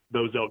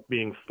those elk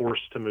being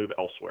forced to move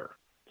elsewhere.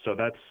 So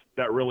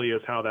that really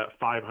is how that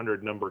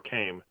 500 number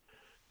came.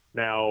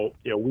 Now,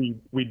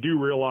 we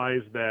do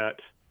realize that,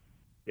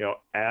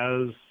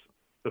 as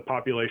the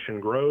population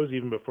grows,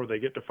 even before they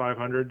get to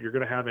 500, you're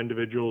going to have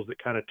individuals that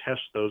kind of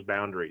test those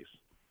boundaries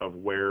of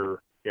where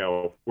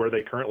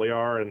they currently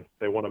are, and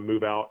they want to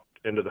move out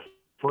into the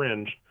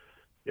fringe.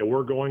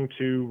 We're going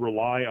to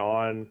rely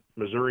on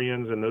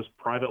Missourians and those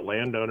private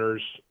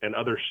landowners and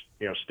other,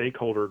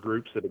 stakeholder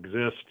groups that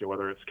exist,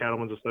 whether it's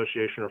Cattlemen's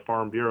Association or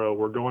Farm Bureau.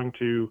 We're going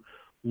to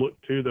look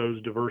to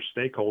those diverse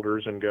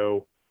stakeholders and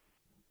go,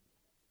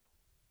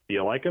 do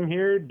you like them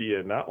here? Do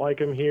you not like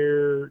them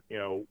here?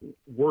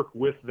 Work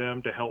with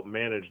them to help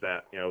manage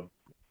that.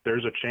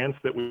 There's a chance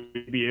that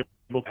we'd be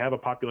able to have a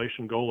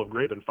population goal of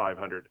greater than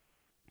 500.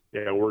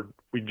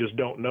 We just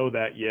don't know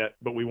that yet,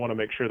 but we want to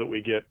make sure that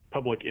we get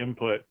public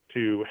input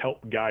to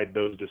help guide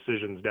those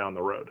decisions down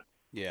the road.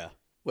 Yeah.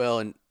 Well,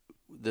 in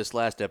this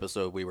last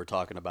episode, we were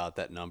talking about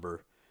that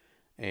number,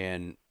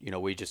 and,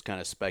 we just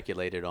kind of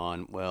speculated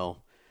on,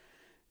 well,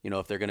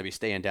 if they're going to be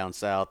staying down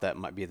south, that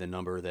might be the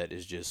number that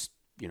is just,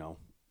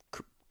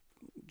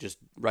 just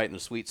right in the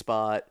sweet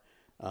spot.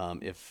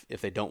 If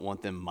they don't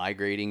want them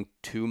migrating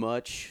too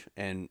much,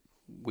 and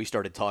we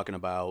started talking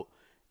about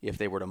if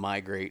they were to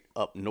migrate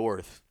up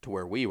north to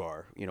where we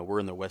are, we're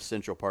in the west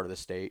central part of the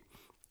state,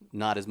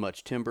 not as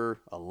much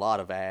timber, a lot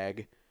of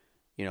ag,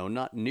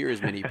 not near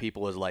as many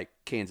people as like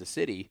Kansas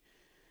City.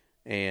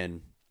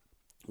 And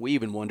we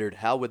even wondered,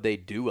 how would they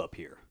do up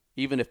here?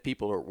 Even if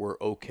people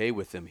were okay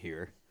with them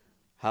here,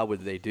 how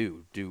would they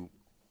do?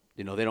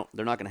 They're not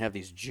going to have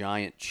these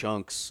giant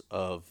chunks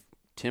of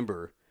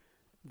timber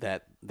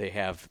that they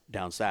have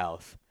down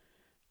south.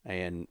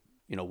 And,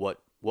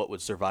 what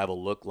would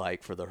survival look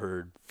like for the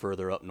herd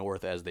further up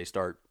north as they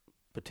start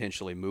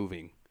potentially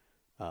moving?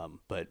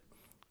 But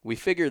we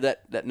figured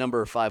that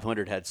number of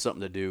 500 had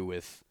something to do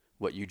with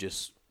what you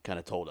just kind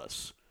of told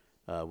us.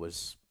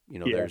 There's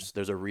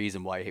a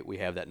reason why we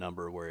have that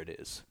number where it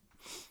is.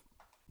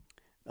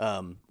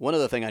 One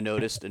other thing I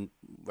noticed, and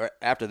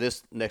after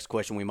this next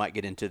question, we might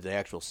get into the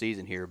actual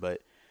season here,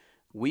 but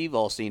we've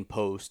all seen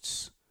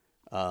posts,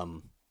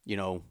 over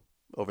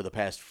the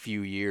past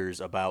few years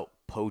about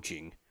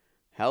poaching.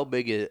 How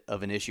big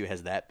of an issue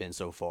has that been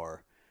so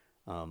far?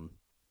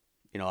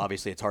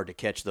 Obviously it's hard to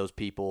catch those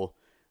people,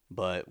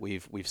 but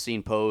we've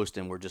seen posts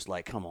and we're just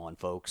like, come on,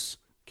 folks,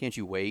 can't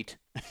you wait?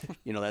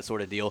 That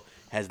sort of deal.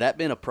 Has that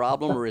been a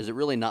problem, or has it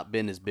really not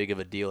been as big of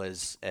a deal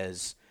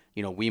as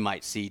we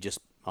might see just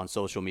on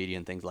social media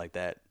and things like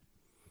that?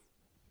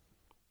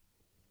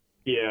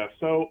 Yeah.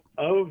 So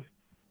of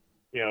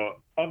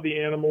the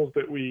animals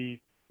that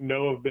we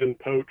know have been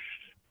poached,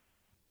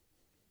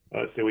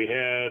 let's see, we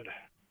had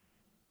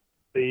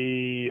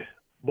the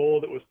bull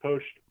that was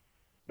poached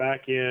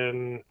back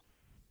in,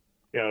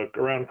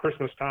 around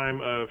Christmas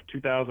time of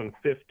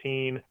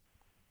 2015.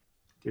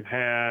 We've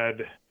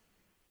had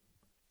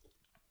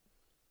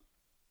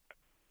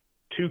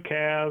 2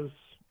 calves,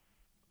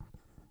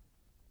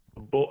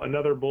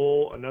 another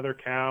bull, another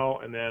cow,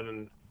 and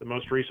then the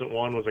most recent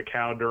one was a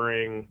cow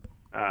during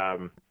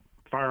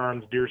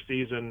firearms deer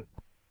season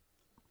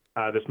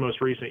this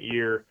most recent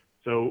year.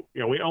 So,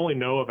 we only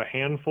know of a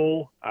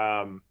handful.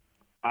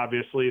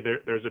 Obviously,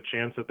 there's a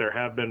chance that there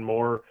have been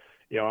more.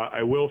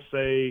 I will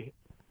say,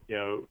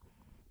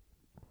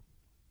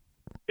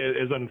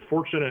 as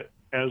unfortunate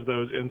as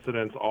those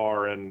incidents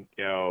are, and,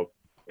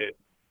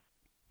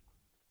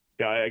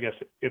 I guess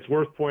it's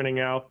worth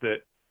pointing out that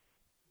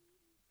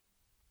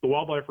the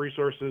wildlife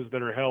resources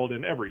that are held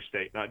in every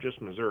state, not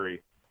just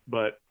Missouri,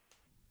 but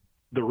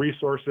the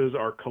resources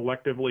are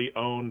collectively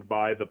owned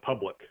by the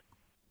public.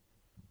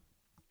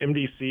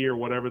 MDC or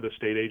whatever the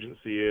state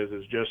agency is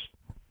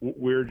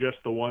we're just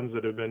the ones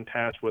that have been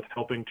tasked with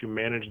helping to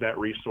manage that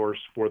resource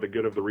for the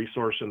good of the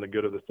resource and the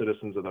good of the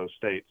citizens of those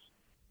states.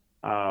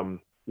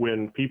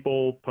 When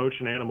people poach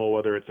an animal,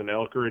 whether it's an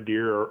elk or a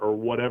deer or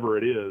whatever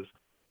it is,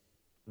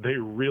 they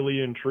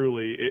really and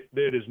truly,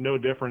 it is no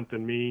different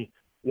than me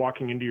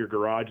walking into your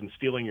garage and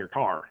stealing your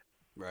car.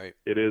 Right.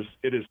 It is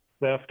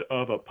theft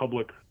of a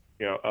public,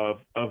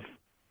 of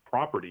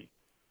property.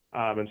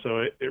 And so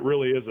it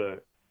really is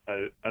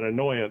an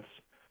annoyance.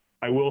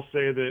 I will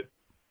say that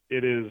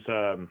it is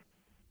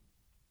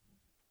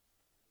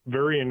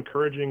very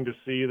encouraging to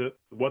see that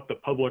what the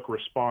public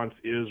response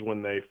is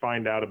when they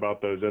find out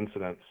about those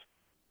incidents.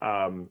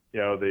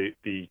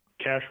 The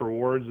cash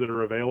rewards that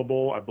are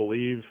available, I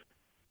believe,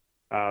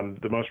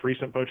 the most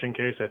recent poaching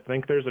case, I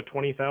think there's a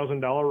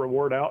 $20,000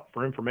 reward out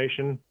for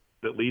information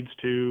that leads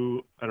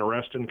to an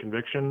arrest and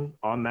conviction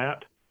on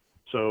that.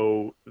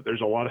 So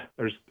there's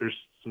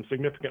some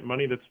significant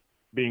money that's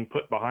being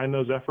put behind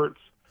those efforts.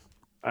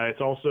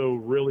 It's also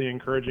really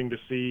encouraging to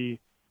see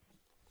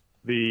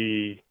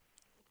the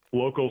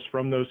locals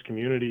from those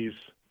communities.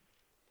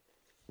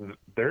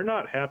 They're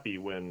not happy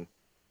when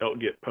elk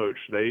get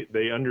poached.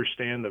 They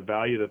understand the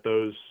value that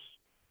those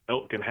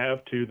elk can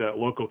have to that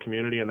local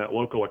community and that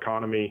local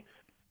economy.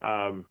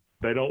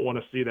 They don't want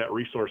to see that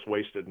resource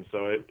wasted, and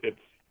so it's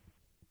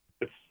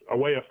a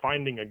way of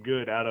finding a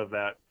good out of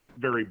that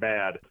very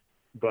bad.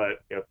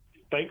 But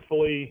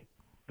thankfully,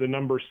 the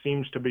number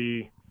seems to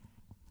be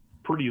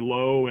pretty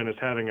low and is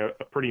having a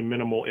pretty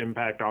minimal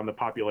impact on the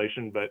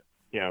population. But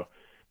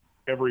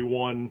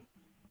everyone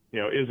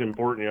is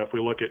important. If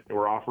we look at,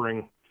 we're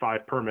offering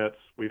 5 permits,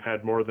 we've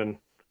had more than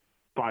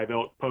 5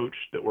 elk poached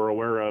that we're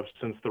aware of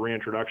since the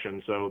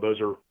reintroduction. So those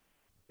are,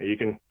 you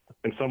can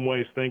in some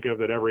ways think of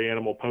that every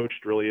animal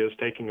poached really is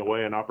taking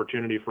away an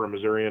opportunity for a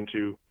Missourian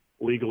to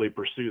legally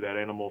pursue that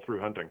animal through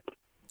hunting.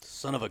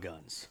 Son of a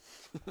guns.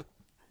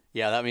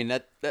 Yeah, I mean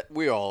that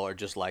we all are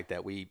just like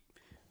that. We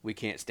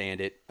can't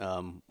stand it.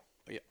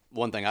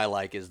 One thing I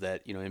like is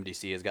that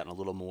MDC has gotten a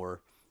little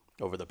more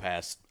over the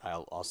past,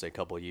 I'll say,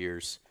 couple of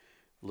years,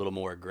 a little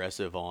more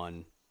aggressive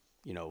on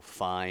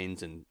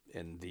fines and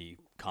the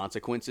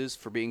consequences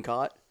for being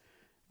caught.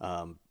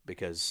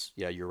 Because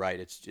you're right.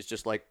 It's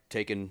just like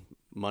taking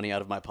money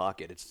out of my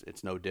pocket.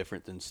 It's no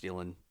different than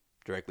stealing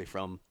directly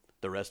from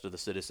the rest of the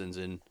citizens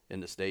in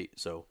the state.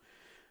 So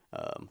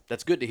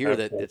that's good to hear.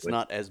 Absolutely. That it's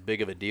not as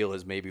big of a deal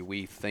as maybe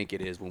we think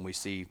it is when we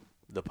see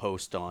the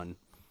post on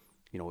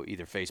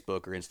either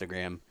Facebook or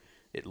Instagram.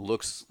 It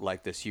looks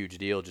like this huge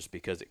deal just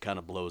because it kind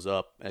of blows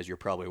up, as you're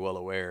probably well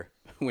aware,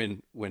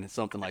 when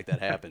something like that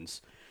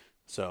happens.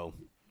 So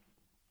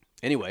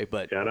anyway,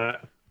 but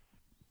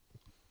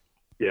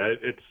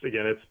it's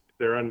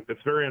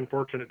very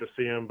unfortunate to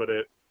see them, but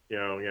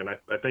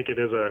I think it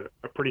is a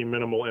pretty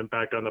minimal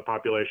impact on the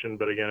population.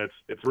 But again,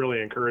 it's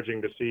really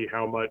encouraging to see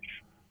how much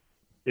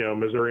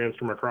Missourians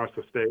from across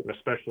the state, and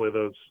especially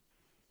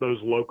those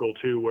local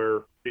too,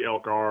 where the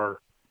elk are,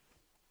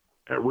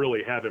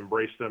 really have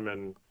embraced them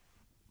and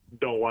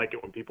don't like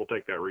it when people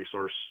take that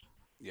resource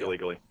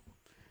illegally.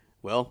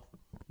 Well,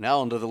 now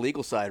onto the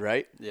legal side,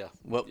 right? Yeah.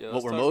 What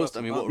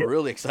we're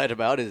really excited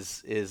about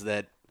is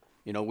that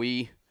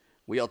we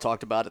all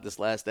talked about it this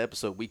last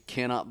episode. We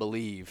cannot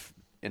believe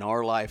in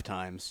our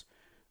lifetimes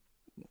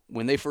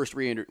when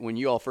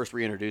you all first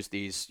reintroduced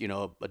these,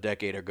 a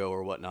decade ago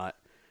or whatnot.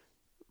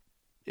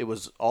 It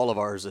was all of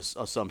ours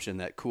assumption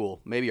that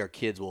maybe our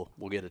kids will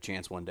get a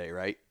chance one day,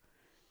 right?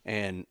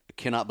 And I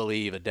cannot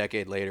believe a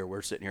decade later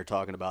we're sitting here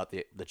talking about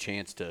the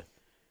chance to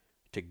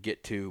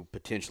get to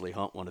potentially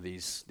hunt one of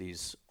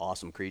these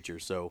awesome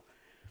creatures. So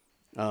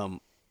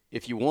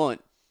if you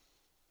want,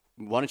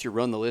 why don't you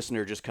run the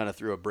listener just kind of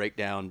through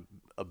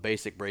a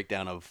basic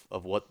breakdown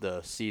of what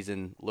the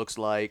season looks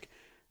like,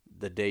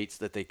 the dates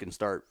that they can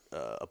start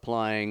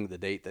applying, the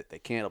date that they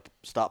can't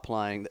stop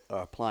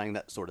applying,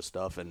 that sort of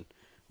stuff, and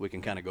we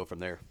can kind of go from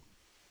there.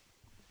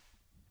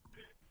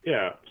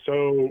 Yeah.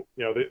 So,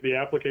 the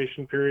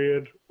application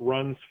period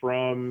runs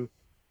from,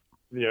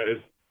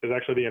 is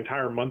actually the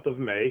entire month of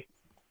May.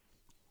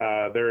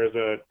 There is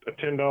a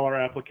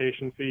 $10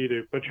 application fee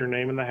to put your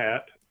name in the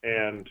hat.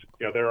 And,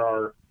 there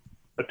are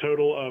a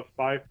total of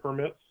 5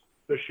 permits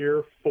this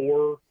year.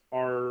 4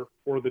 are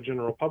for the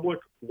general public.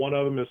 One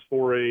of them is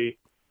for a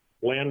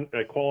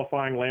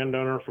qualifying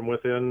landowner from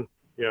within,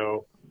 a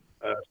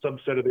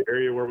subset of the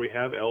area where we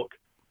have elk.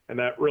 And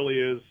that really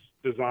is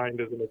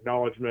designed as an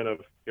acknowledgement of,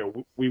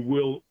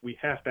 we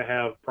have to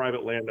have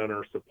private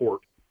landowner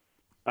support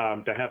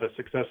to have a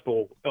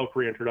successful elk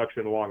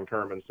reintroduction long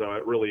term. And so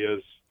it really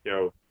is,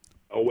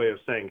 a way of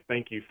saying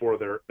thank you for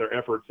their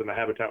efforts and the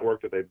habitat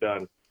work that they've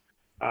done.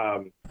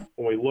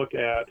 When we look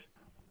at,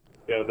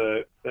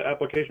 the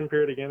application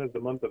period again is the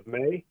month of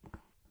May.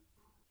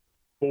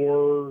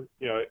 You're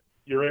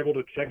able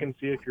to check and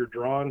see if you're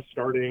drawn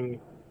starting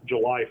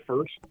July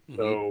 1st. Mm-hmm.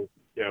 So,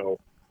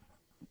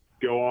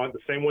 go on the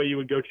same way you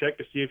would go check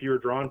to see if you were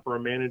drawn for a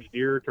managed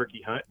deer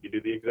turkey hunt. You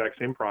do the exact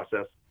same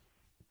process.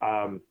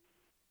 And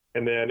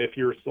then if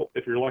you're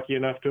lucky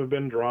enough to have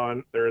been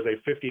drawn, there is a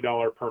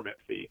 $50 permit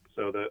fee.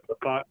 So the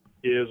thought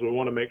is we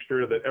want to make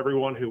sure that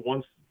everyone who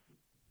wants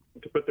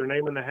to put their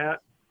name in the hat,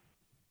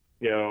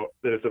 that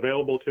it's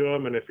available to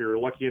them. And if you're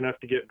lucky enough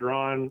to get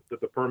drawn, that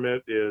the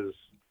permit is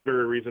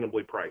very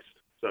reasonably priced.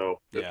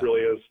 So this really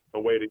is a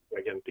way to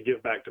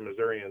give back to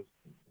Missourians.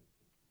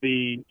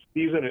 The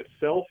season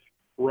itself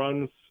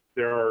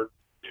there are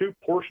 2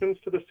 portions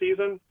to the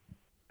season,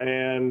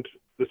 and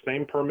the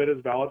same permit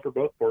is valid for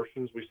both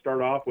portions. We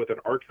start off with an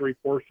archery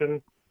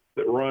portion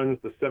that runs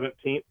the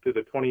 17th to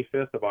the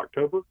 25th of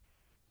October.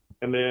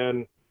 And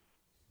then,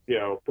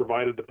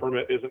 provided the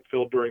permit isn't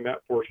filled during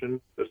that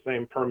portion, the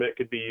same permit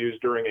could be used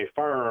during a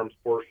firearms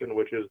portion,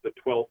 which is the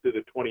 12th to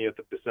the 20th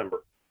of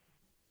December.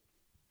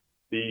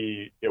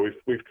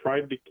 We've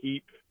tried to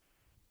keep,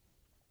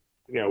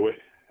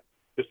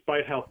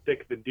 despite how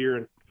thick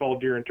the fall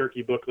deer and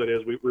turkey booklet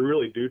is, we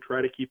really do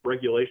try to keep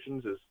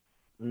regulations as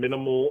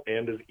minimal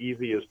and as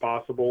easy as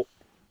possible.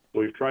 So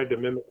we've tried to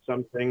mimic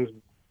some things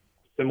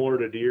similar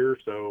to deer.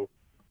 So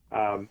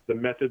the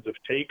methods of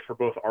take for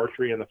both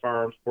archery and the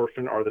firearms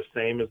portion are the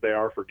same as they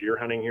are for deer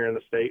hunting here in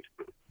the state.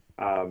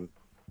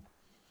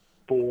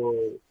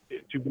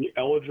 To be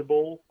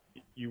eligible,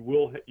 you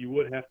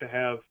would have to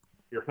have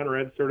your hunter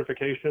ed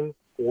certification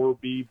or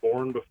be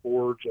born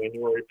before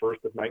January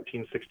 1st of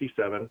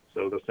 1967.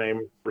 So the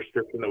same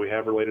restriction that we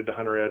have related to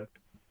hunter ed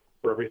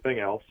for everything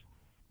else.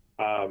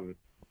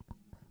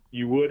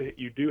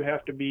 You do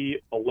have to be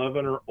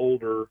 11 or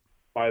older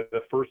by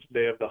the first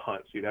day of the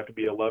hunt. So you'd have to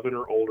be 11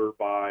 or older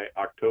by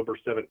October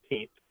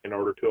 17th in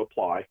order to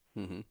apply.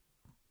 Mm-hmm.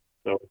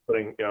 So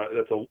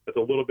that's a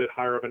little bit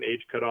higher of an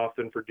age cutoff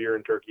than for deer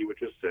and turkey,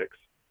 which is 6.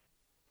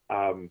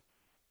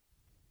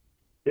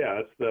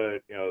 That's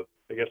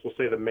I guess we'll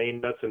say the main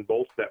nuts and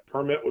bolts. That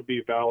permit would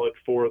be valid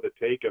for the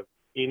take of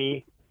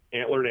any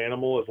antlered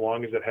animal as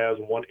long as it has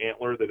one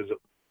antler that is,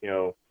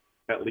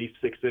 at least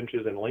 6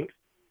 inches in length.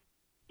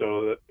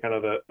 So kind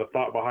of the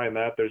thought behind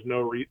that, there's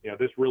no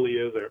this really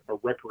is a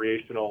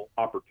recreational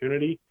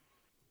opportunity.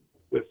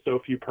 With so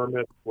few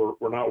permits,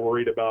 we're not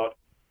worried about,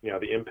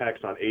 the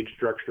impacts on age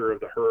structure of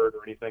the herd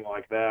or anything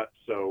like that.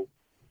 So,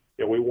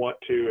 we want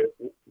to,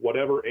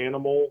 whatever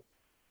animal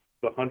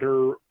the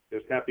hunter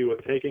is happy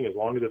with taking, as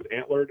long as it's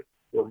antlered,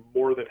 we're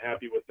more than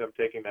happy with them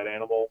taking that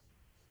animal.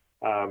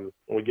 When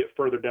we get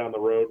further down the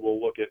road, we'll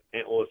look at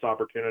antlerless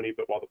opportunity,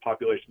 but while the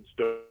population's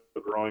still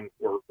growing,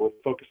 we're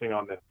focusing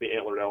on the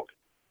antlered elk.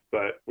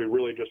 But we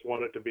really just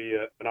want it to be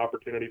an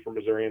opportunity for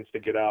Missourians to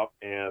get out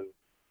and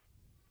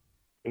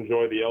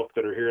enjoy the elk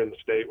that are here in the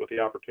state with the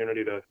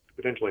opportunity to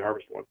potentially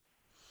harvest one.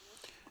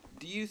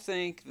 Do you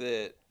think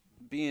that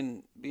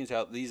being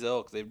out these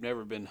elk, they've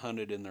never been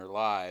hunted in their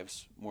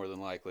lives, more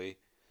than likely,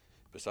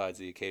 besides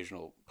the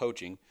occasional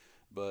poaching,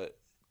 but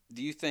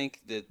do you think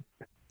that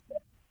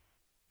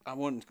I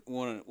don't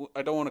want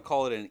to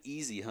call it an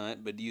easy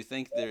hunt, but do you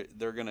think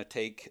they're going to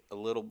take a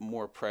little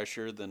more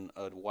pressure than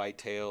a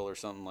whitetail or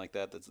something like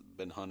that that's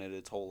been hunted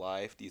its whole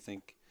life? Do you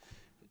think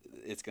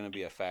it's going to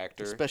be a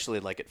factor? Especially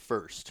like at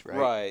first, right?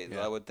 Right.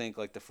 Yeah. I would think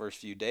like the first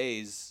few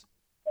days,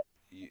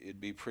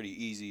 it'd be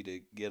pretty easy to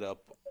get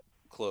up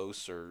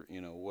close or,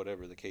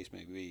 whatever the case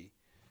may be.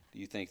 Do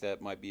you think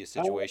that might be a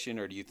situation,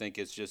 or do you think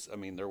it's just,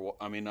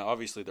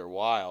 obviously they're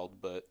wild,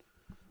 but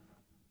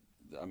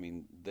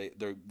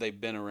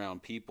they've been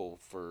around people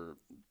for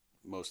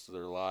most of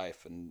their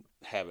life and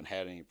haven't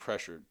had any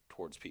pressure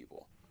towards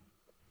people?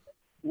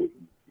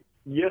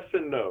 Yes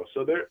and no.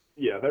 So there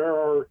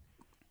are,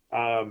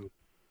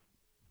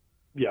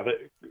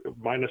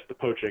 minus the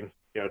poaching,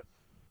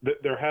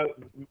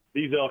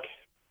 these elk,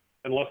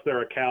 unless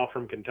they're a cow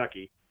from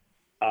Kentucky,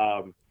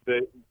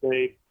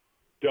 they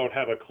don't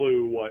have a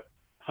clue what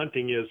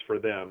hunting is for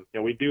them.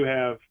 We do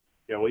have,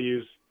 we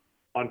use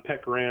on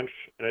Peck Ranch,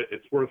 and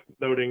it's worth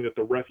noting that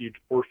the refuge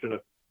portion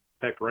of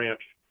Peck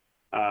Ranch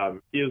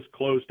is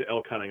closed to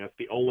elk hunting. That's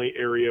the only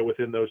area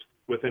within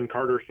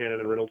Carter,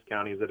 Shannon, and Reynolds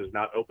counties that is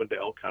not open to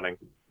elk hunting.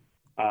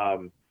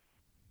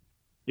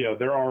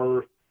 There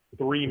are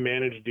 3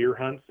 managed deer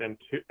hunts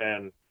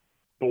and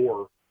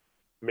 4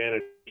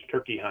 managed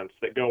turkey hunts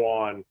that go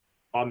on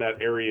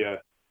that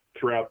area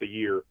throughout the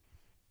year.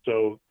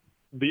 So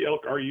the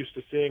elk are used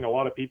to seeing a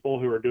lot of people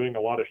who are doing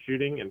a lot of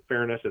shooting. In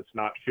fairness, it's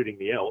not shooting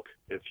the elk,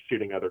 it's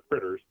shooting other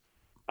critters.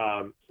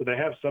 So they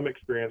have some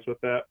experience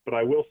with that, but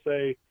I will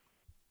say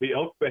the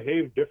elk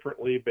behave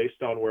differently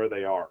based on where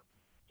they are.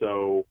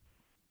 So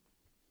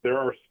there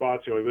are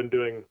spots, we've been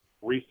doing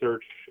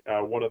research.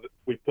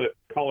 We put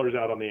collars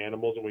out on the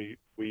animals, and we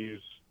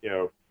use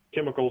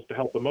chemicals to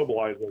help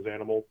immobilize those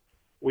animals.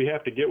 We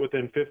have to get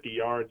within 50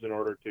 yards in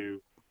order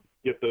to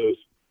get those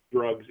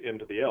drugs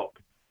into the elk.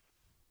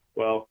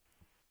 Well,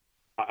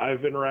 I've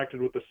interacted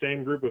with the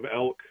same group of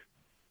elk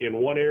in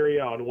one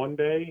area on one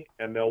day,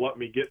 and they'll let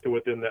me get to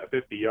within that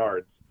 50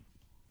 yards.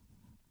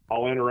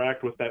 I'll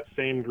interact with that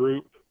same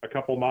group a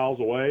couple miles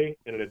away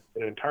in an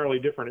entirely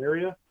different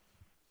area.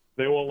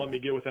 They won't let me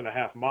get within a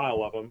half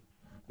mile of them.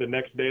 The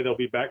next day they'll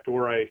be back to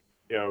where I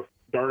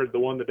darted the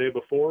one the day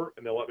before,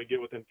 and they'll let me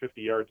get within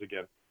 50 yards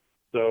again.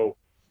 So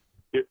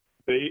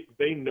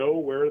they know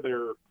where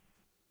they're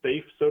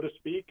safe, so to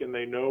speak, and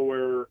they know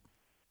where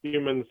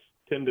humans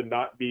tend to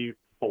not be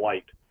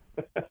polite.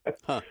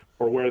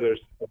 Or where there's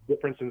a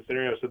difference in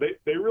scenarios. So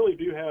they really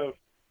do have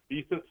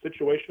decent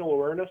situational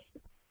awareness.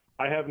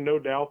 I have no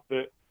doubt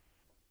that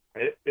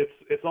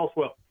it's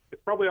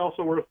probably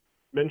also worth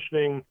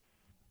mentioning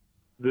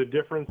the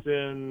difference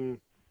in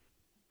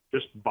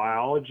just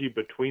biology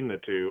between the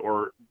two,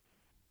 or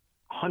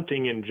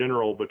hunting in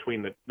general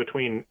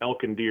between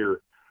elk and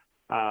deer.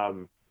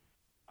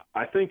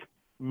 I think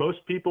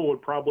most people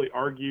would probably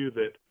argue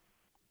that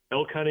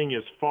elk hunting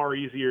is far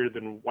easier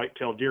than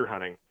whitetail deer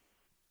hunting.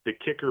 The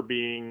kicker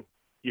being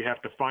you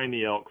have to find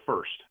the elk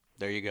first.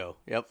 There you go.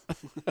 Yep.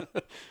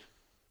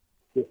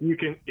 If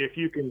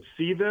you can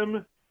see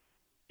them,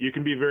 you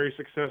can be very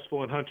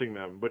successful in hunting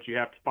them, but you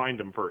have to find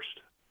them first.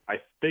 I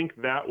think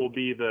that will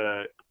be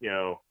the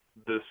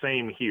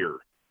same here.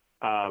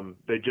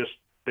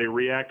 They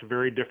react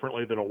very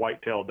differently than a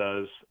whitetail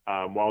does.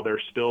 While they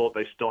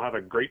still have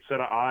a great set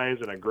of eyes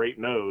and a great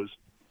nose,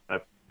 a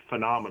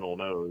phenomenal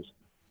nose.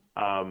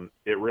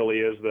 It really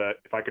is that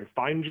if I can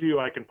find you,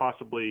 I can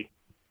possibly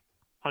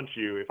hunt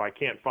you. If I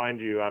can't find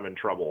you, I'm in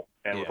trouble.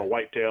 And with a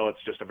whitetail,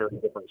 it's just a very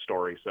different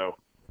story. So,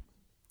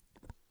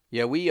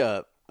 yeah, we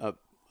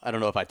I don't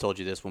know if I told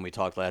you this when we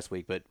talked last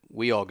week, but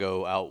we all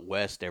go out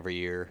west every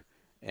year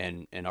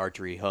and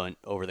archery hunt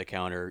over the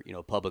counter,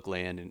 public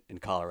land in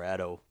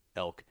Colorado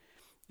elk.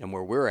 And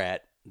where we're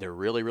at, they're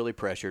really, really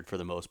pressured for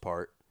the most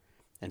part.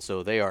 And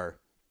so they are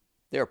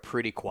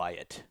pretty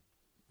quiet,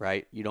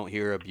 right? You don't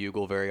hear a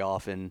bugle very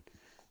often,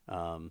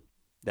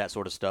 that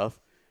sort of stuff.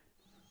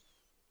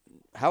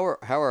 How are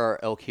our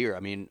elk here? I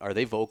mean, are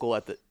they vocal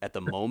at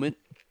the moment?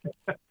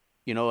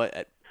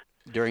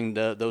 During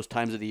those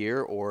times of the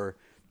year, or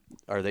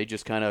are they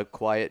just kind of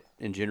quiet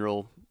in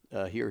general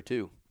here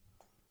too?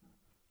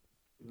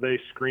 They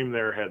scream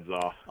their heads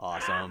off.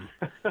 Awesome.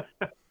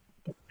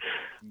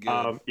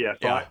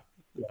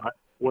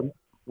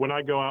 When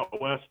I go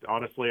out west,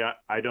 honestly,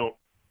 I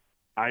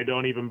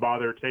don't even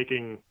bother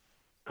taking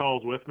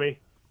calls with me.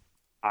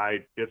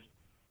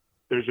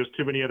 There's just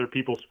too many other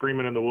people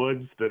screaming in the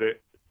woods that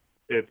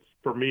it's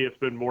for me, it's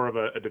been more of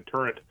a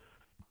deterrent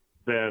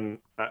than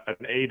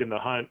an aid in the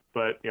hunt.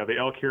 But the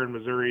elk here in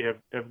Missouri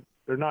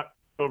they're not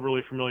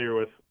overly familiar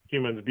with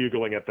humans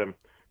bugling at them.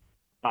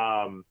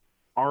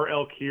 Our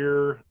elk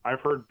here, I've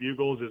heard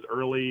bugles as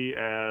early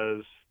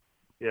as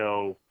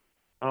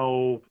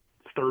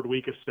third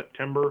week of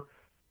September.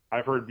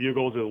 I've heard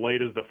bugles as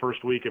late as the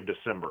first week of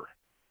December.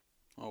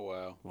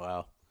 Oh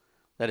wow,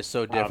 that is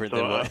so different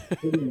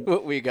than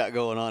what we got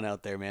going on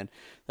out there, man.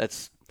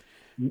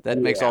 That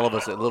makes all of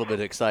us a little bit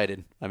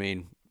excited. I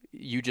mean,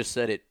 you just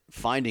said it.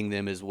 Finding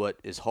them is what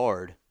is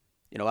hard.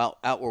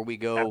 Out where we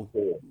go,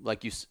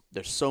 like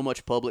there's so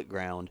much public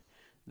ground.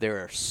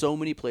 There are so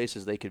many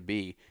places they could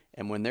be,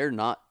 and when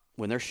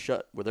they're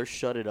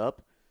shutted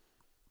up,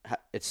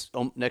 it's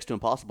next to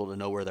impossible to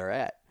know where they're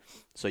at.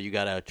 So you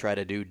got to try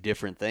to do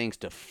different things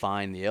to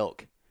find the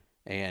elk,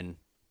 and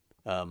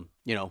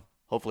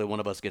hopefully one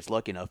of us gets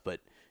lucky enough. But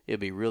it'd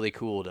be really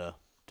cool to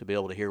be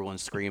able to hear one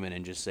screaming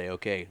and just say,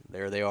 okay,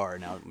 there they are.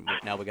 Now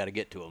we got to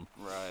get to them.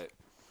 Right.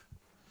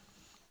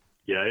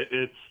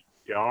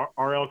 Yeah,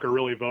 our elk are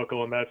really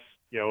vocal, and that's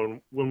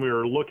when we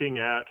were looking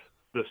at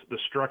the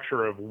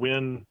structure of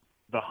when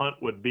the hunt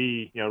would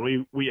be.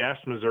 We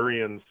asked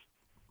Missourians,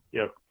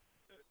 a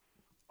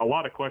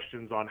lot of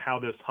questions on how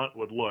this hunt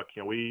would look.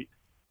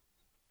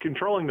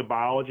 Controlling the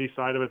biology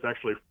side of it's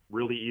actually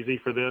really easy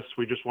for this.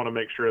 We just want to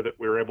make sure that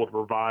we're able to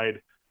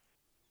provide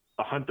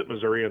a hunt that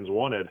Missourians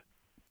wanted.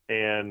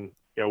 And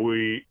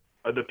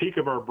the peak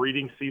of our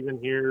breeding season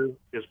here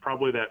is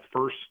probably the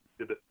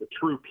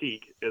true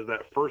peak is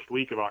that first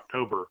week of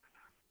October.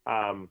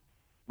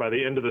 By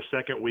the end of the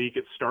second week,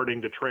 it's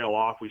starting to trail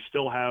off. We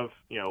still have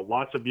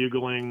lots of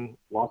bugling,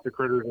 lots of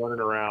critters running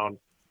around,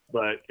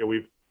 but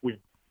we've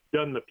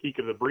done the peak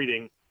of the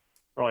breeding.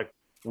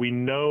 We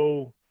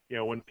know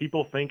when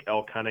people think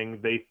elk hunting,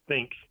 they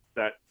think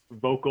that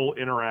vocal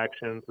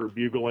interaction through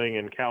bugling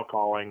and cow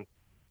calling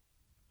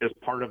is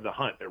part of the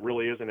hunt. It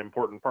really is an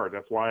important part.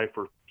 That's why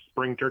for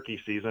spring turkey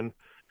season,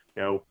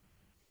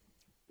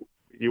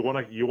 you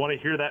want to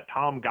hear that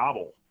tom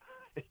gobble.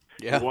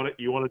 Yeah.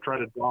 You want to try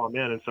to draw them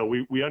in, and so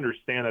we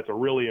understand that's a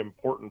really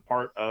important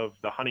part of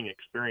the hunting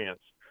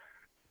experience.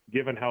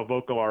 Given how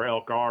vocal our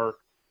elk are,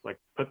 like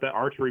put that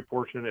archery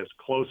portion as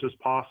close as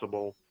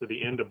possible to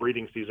the end of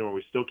breeding season, where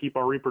we still keep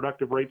our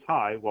reproductive rates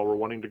high while we're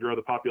wanting to grow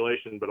the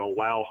population, but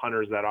allow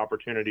hunters that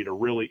opportunity to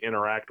really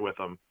interact with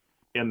them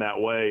in that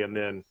way. And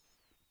then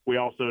we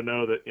also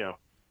know that,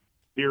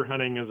 deer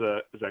hunting is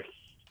a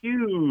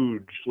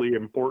hugely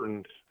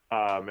important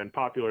and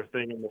popular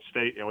thing in the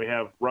state. We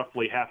have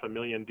roughly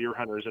 500,000 deer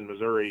hunters in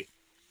Missouri.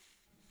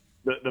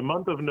 The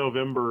month of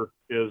November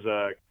is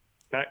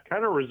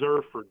kind of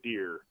reserved for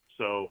deer.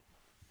 So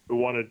we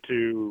wanted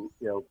to,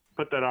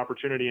 put that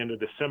opportunity into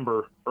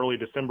December, early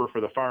December, for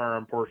the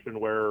firearm portion,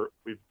 where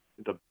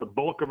the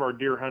bulk of our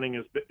deer hunting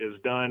is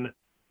done.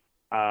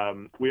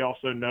 We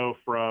also know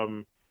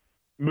from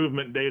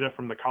movement data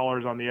from the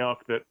collars on the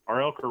elk that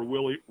our elk are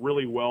really,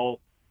 really well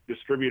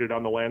distributed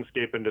on the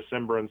landscape in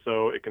December, and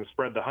so it can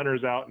spread the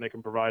hunters out, and they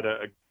can provide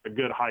a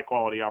good high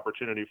quality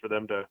opportunity for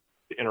them to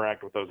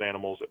interact with those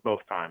animals at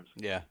both times.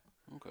 Yeah.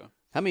 Okay.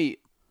 How many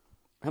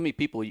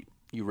people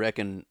you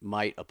reckon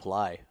might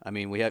apply? I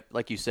mean, we have,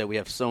 like you said, we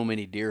have so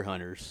many deer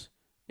hunters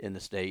in the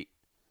state.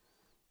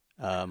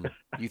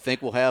 You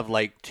think we'll have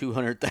like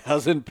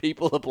 200,000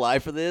 people apply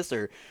for this,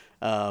 or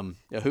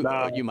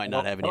you might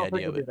not have any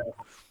idea of it?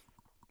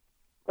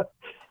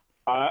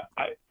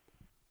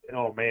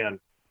 Oh man.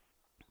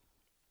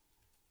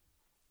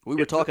 We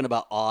were talking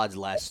about odds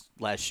last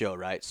show,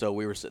 right? So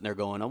we were sitting there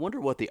going, I wonder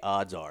what the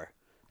odds are.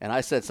 And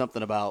I said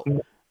something about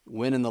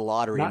winning the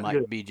lottery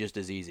might be just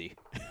as easy.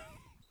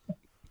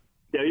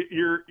 Yeah,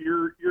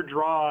 your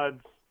draw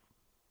odds,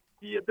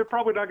 they're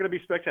probably not going to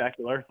be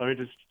spectacular. Let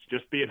me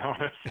just being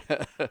honest.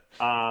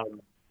 I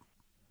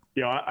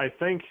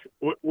think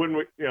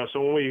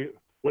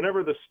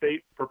whenever the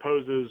state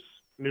proposes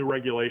new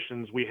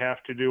regulations, we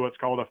have to do what's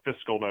called a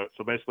fiscal note.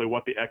 So basically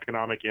what the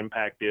economic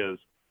impact is.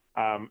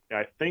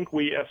 I think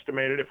we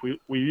estimated, if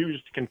we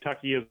used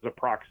Kentucky as a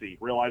proxy,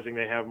 realizing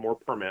they have more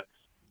permits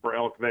for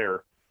elk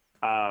there.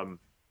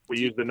 We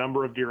used the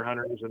number of deer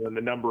hunters and then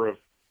the number of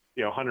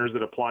hunters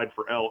that applied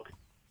for elk.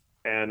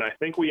 And I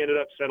think we ended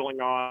up settling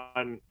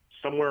on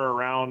somewhere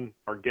around,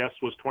 our guess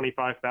was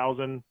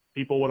 25,000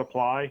 people would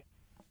apply.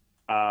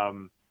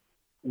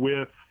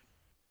 With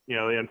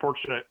the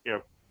unfortunate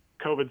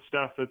COVID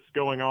stuff that's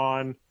going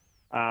on,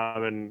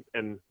 and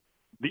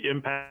the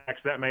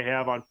impacts that may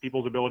have on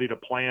people's ability to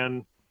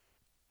plan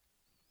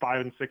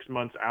 5 and 6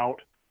 months out,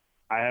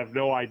 I have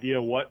no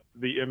idea what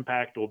the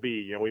impact will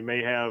be. We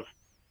may have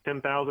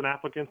 10,000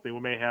 applicants, we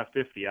may have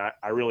 50.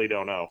 I really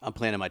don't know. I'm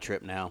planning my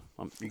trip now.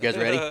 You guys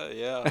ready?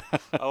 Yeah.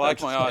 I like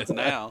my odds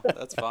now.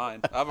 That's fine.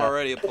 I've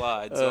already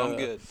applied, so I'm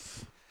good.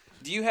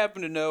 Do you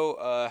happen to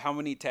know how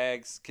many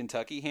tags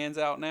Kentucky hands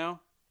out now?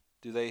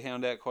 Do they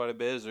hand out quite a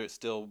bit, or is it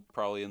still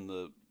probably in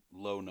the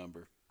low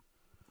number?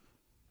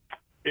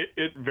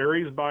 It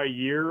varies by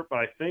year, but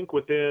I think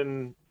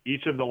within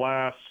each of the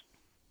last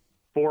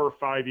 4 or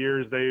 5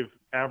 years, they've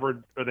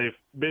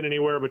been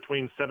anywhere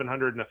between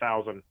 700 and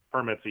 1,000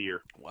 permits a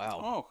year.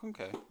 Wow. Oh,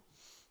 okay.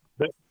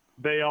 I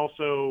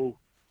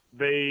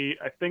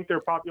think their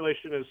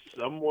population is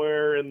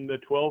somewhere in the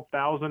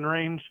 12,000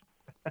 range.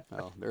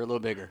 Oh, they're a little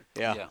bigger.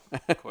 Yeah.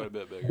 Quite a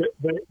bit bigger.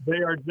 They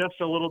are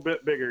just a little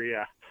bit bigger,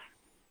 yeah.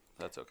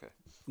 That's okay.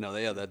 No,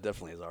 that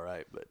definitely is all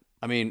right. But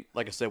I mean,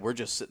 like I said, we're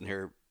just sitting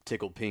here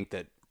tickled pink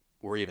that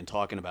we're even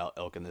talking about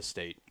elk in this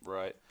state.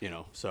 Right.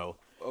 So.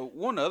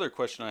 One other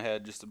question I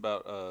had just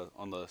about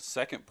on the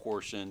second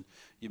portion,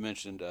 you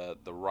mentioned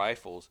the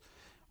rifles.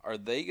 Are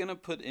they going to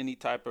put any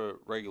type of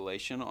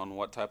regulation on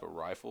what type of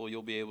rifle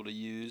you'll be able to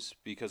use?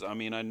 Because,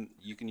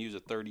 you can use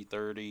a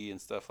 30-30 and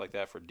stuff like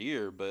that for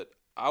deer, but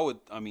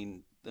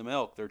them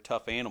elk, they're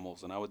tough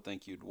animals, and I would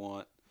think you'd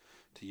want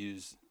to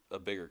use a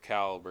bigger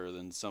caliber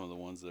than some of the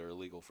ones that are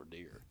illegal for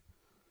deer.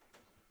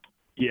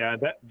 Yeah,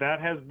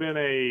 that has been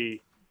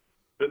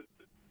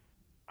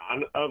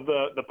of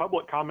the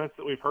public comments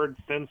that we've heard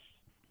since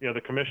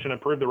the commission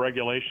approved the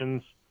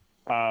regulations.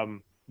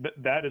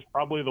 That is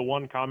probably the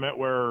one comment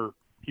where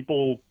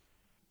people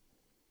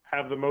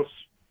have the most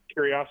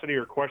curiosity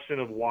or question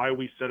of why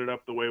we set it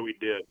up the way we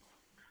did.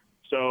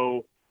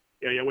 So,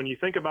 when you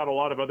think about a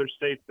lot of other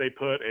states, they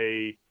put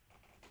a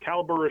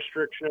caliber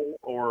restriction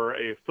or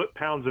a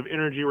foot-pounds of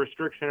energy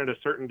restriction at a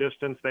certain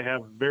distance. They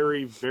have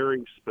very,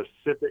 very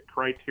specific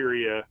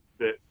criteria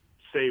that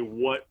say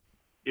what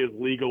is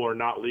legal or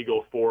not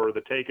legal for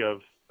the take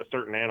of a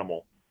certain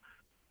animal.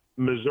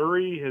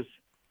 Missouri has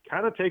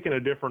kind of taken a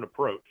different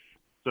approach.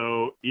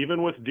 So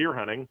even with deer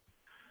hunting,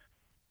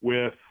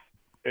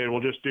 and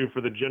we'll just do for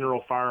the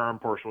general firearm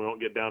portion, we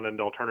won't get down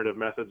into alternative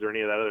methods or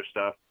any of that other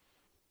stuff.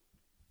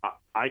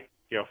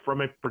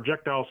 From a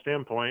projectile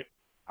standpoint,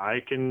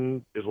 I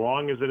can, as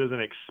long as it is an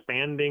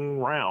expanding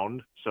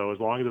round, so as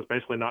long as it's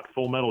basically not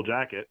full metal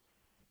jacket,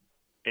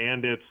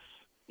 and it's,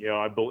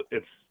 I believe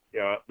it's,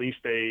 at least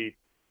a,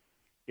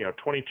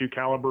 22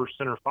 caliber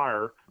center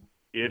fire,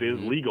 it is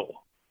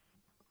legal.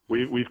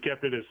 We've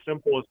kept it as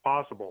simple as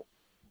possible.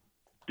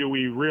 Do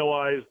we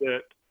realize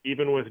that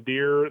even with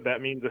deer,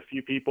 that means a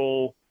few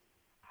people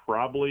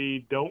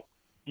probably don't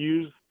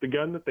use the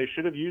gun that they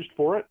should have used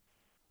for it,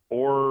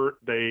 or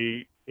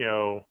they,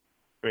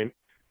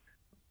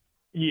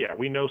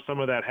 we know some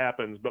of that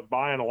happens, but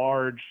by and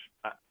large,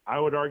 I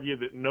would argue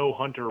that no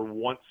hunter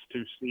wants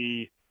to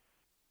see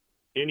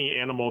any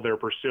animal they're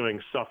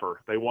pursuing suffer.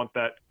 They want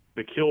the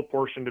kill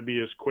portion to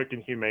be as quick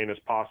and humane as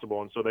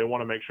possible, and so they want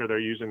to make sure they're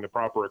using the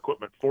proper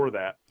equipment for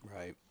that.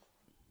 Right.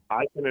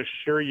 I can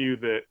assure you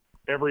that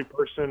every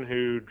person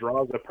who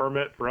draws a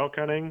permit for elk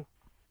hunting,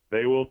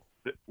 I will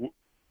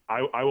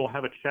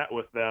have a chat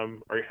with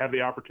them or have the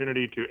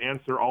opportunity to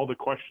answer all the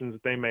questions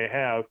that they may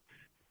have.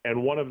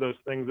 And one of those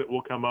things that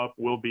will come up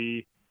will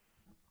be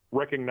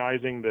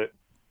recognizing that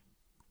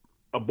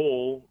a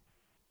bull,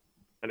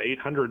 an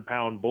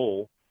 800-pound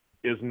bull,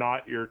 is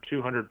not your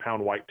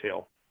 200-pound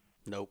whitetail.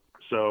 Nope.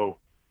 So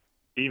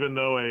even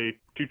though a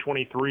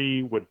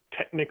 223 would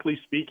technically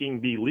speaking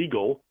be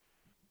legal,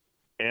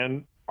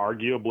 and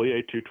arguably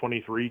a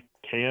 223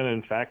 can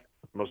in fact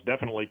most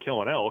definitely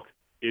kill an elk,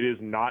 it is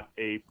not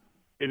a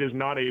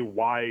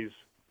wise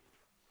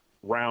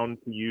round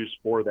to use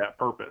for that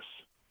purpose.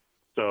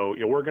 So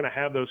we're going to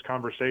have those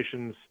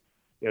conversations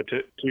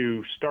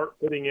to start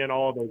putting in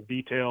all of those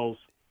details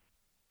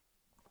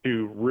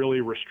to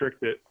really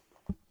restrict it.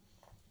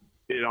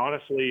 It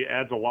honestly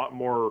adds a lot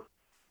more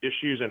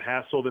issues and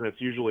hassle than it's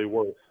usually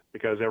worth,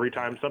 because every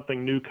time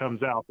something new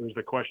comes out, there's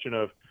the question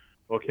of,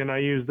 well, can I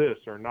use this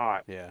or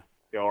not? Yeah.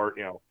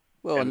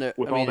 Well, and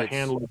with all the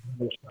handling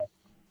stuff.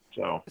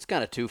 So it's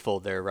kind of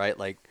twofold there, right?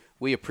 Like,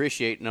 we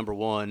appreciate, number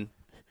one,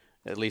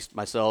 at least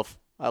myself,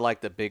 I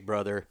like that Big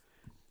Brother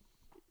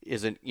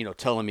isn't,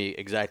 telling me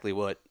exactly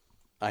what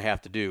I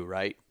have to do,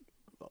 right?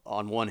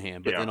 On one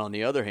hand, but then on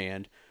the other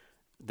hand,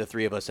 the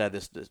three of us had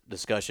this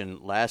discussion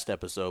last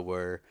episode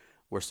where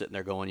we're sitting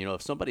there going,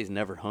 if somebody's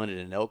never hunted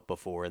an elk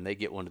before and they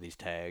get one of these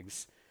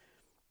tags,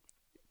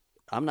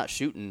 I'm not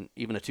shooting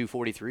even a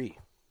 243.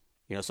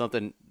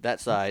 Something that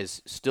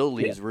size still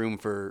leaves room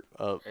for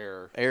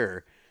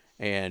error.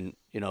 And,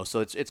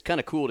 so it's kind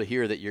of cool to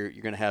hear that you're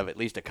going to have at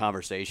least a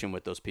conversation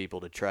with those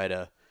people to try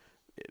to,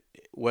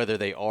 whether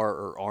they are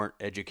or aren't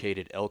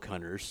educated elk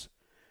hunters,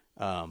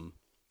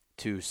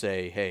 to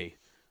say, hey,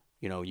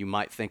 you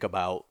might think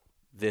about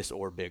this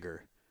or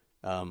bigger.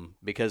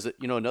 Because,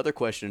 another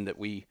question that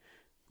we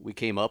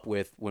came up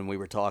with when we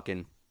were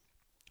talking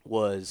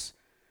was,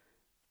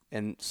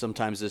 and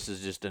sometimes this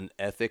is just an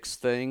ethics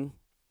thing.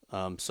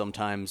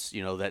 Sometimes,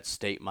 that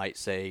state might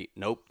say,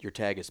 nope, your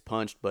tag is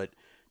punched. But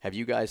have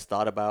you guys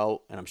thought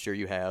about, and I'm sure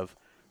you have,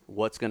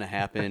 what's going to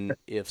happen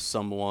if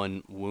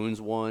someone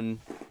wounds one?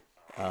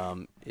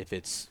 If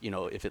it's,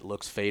 if it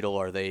looks fatal,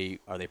 are they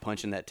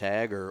punching that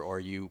tag, or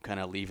are you kind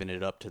of leaving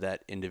it up to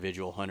that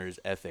individual hunter's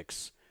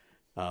ethics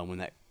when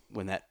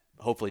that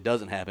hopefully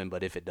doesn't happen,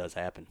 but if it does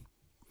happen?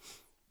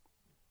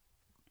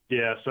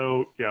 Yeah.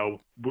 So,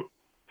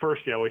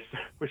 first,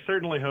 we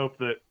certainly hope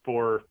that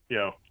for,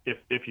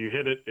 if you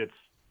hit it, it's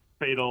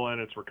fatal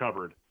and it's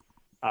recovered.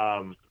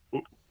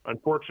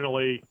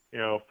 Unfortunately,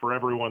 for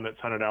everyone that's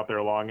hunted out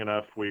there long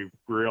enough, we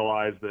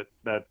realize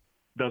that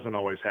doesn't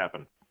always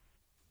happen.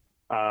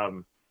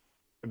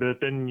 But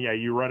then,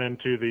 you run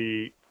into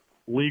the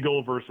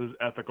legal versus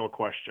ethical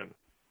question.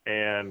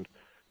 And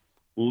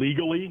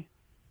legally,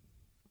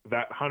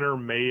 that hunter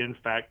may in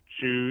fact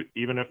shoot,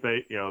 even if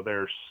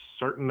they're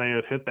certain they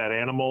have hit that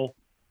animal,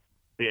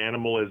 the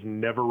animal is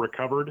never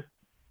recovered.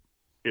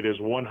 It is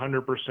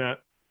 100%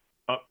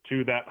 up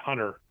to that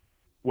hunter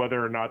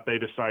whether or not they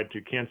decide to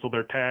cancel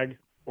their tag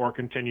or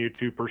continue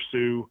to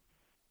pursue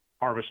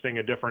harvesting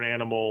a different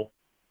animal,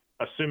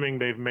 assuming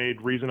they've made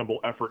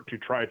reasonable effort to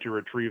try to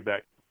retrieve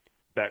that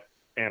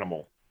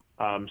animal.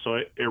 So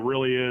it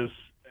really is,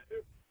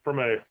 from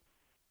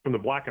the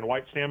black and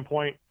white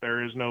standpoint,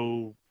 there is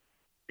no,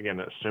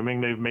 again,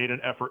 assuming they've made an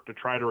effort to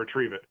try to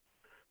retrieve it,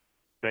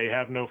 they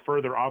have no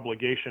further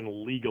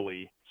obligation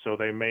legally, so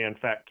they may in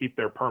fact keep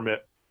their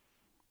permit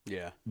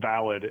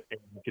valid and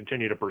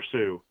continue to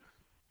pursue.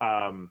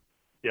 One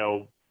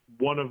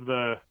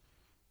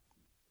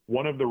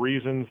of the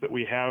reasons that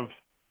we have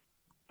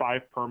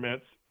 5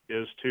 permits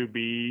is to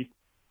be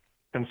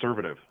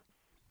conservative.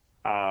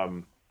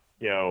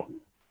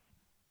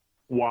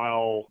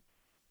 While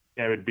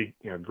it would be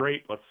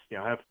great, let's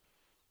have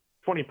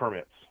 20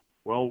 permits.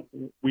 Well,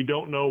 we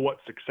don't know what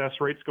success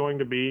rate's going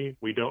to be.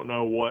 We don't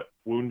know what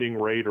wounding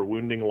rate or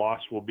wounding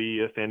loss will be,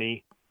 if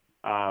any.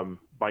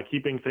 By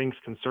keeping things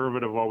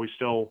conservative while we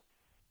still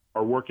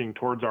are working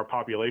towards our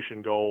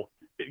population goal,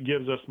 it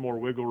gives us more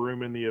wiggle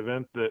room in the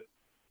event that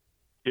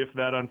if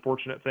that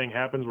unfortunate thing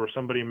happens where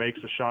somebody makes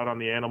a shot on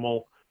the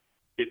animal,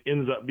 it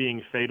ends up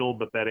being fatal,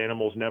 but that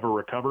animal's never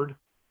recovered,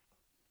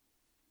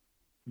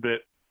 that,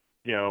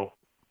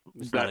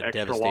 it's that not a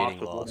extra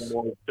devastating loss.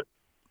 loss.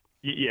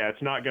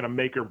 It's not going to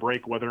make or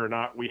break whether or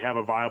not we have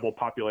a viable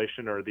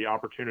population or the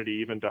opportunity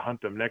even to hunt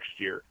them next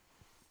year.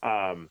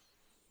 There's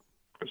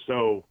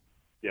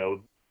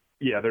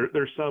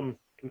some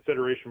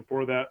consideration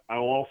for that. I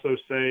will also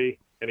say,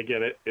 and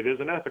again, it is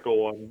an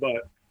ethical one,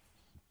 but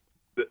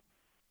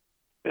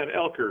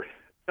elk are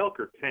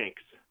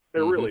tanks.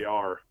 They really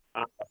are.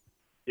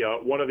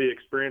 One of the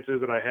experiences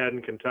that I had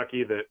in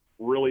Kentucky that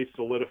really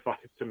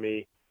solidified to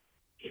me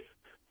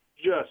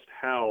just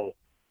how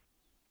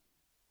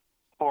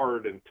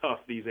hard and tough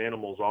these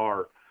animals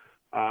are.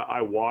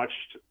 I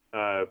watched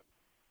a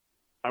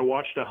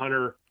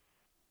hunter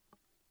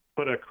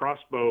put a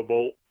crossbow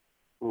bolt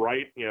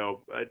right,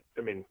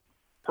 I mean,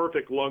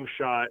 perfect lung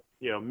shot,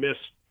 missed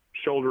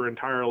shoulder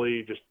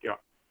entirely, just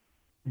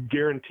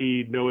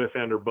guaranteed no if,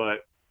 and, or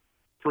but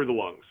through the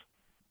lungs.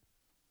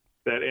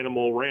 That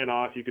animal ran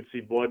off. You could see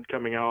blood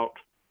coming out.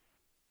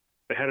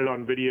 They had it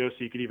on video, so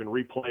you could even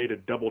replay to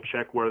double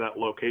check where that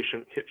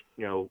location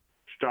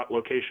shot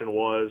location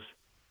was.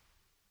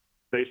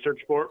 They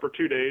searched for it for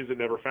 2 days and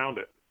never found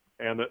it.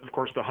 And of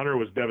course, the hunter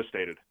was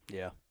devastated.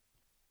 Yeah.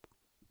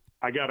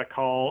 I got a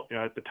call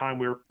at the time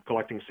we were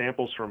collecting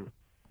samples from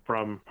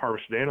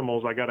harvested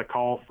animals. I got a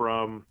call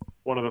from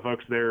one of the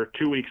folks there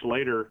 2 weeks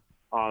later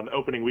on the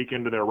opening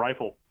weekend of their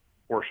rifle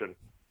portion.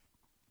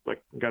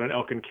 Like, got an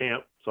elk in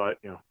camp, so I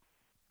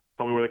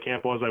told me where the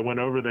camp was. I went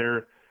over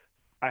there.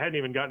 I hadn't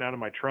even gotten out of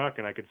my truck,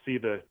 and I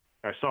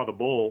saw the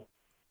bull.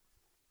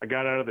 I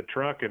got out of the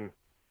truck and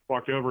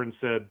walked over and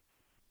said,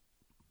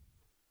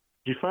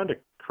 "Did you find a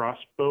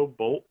crossbow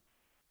bolt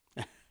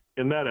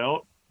in that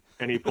elk?"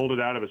 And he pulled it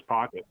out of his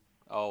pocket.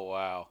 Oh,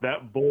 wow.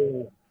 That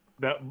bull,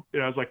 I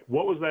was like,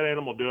 "What was that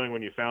animal doing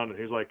when you found it?"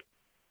 He's like,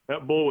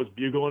 "That bull was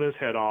bugling his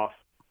head off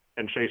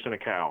and chasing a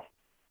cow."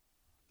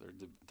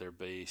 They're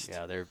beasts.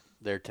 Yeah,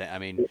 I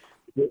mean,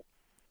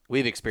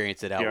 we've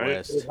experienced it out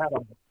west.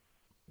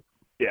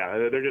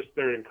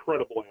 They're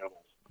incredible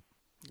animals.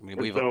 I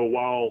mean, so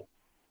while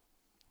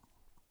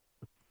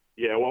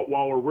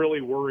we're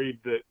really worried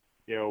that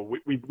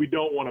we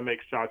don't want to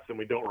make shots and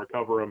we don't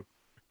recover them,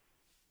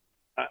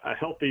 a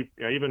healthy,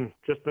 even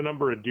just the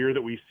number of deer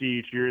that we see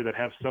each year that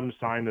have some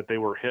sign that they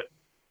were hit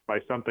by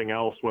something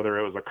else, whether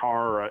it was a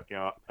car or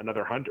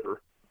another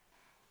hunter.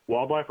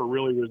 Wildlife are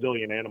really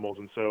resilient animals,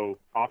 and so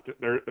often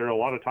there are a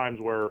lot of times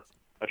where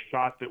a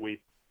shot that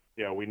we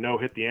know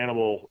hit the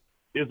animal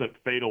isn't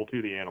fatal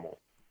to the animal.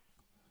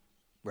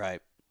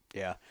 Right.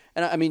 Yeah.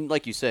 And I mean,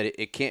 like you said,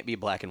 it can't be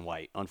black and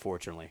white,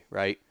 unfortunately,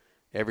 right?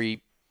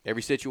 Every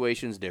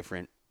situation's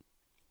different.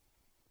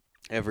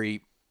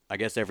 I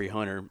guess every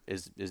hunter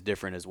is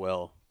different as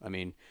well. I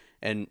mean,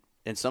 and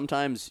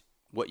sometimes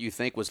what you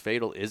think was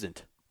fatal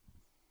isn't.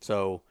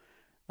 So,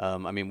 I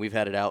mean, we've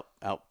had it out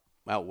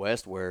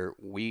west where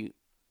we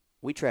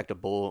tracked a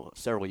bull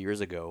several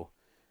years ago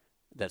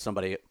that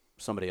somebody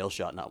else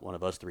shot, not one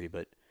of us three,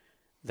 but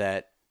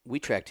that we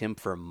tracked him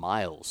for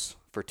miles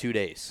for 2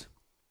 days,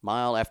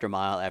 mile after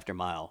mile after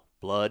mile,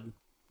 blood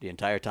the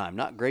entire time.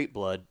 Not great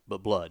blood,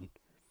 but blood.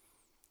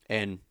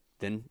 And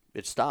then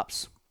it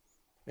stops.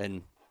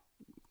 And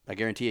I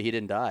guarantee you he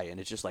didn't die. And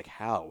it's just like,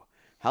 how?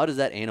 How does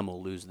that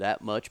animal lose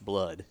that much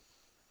blood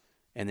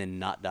and then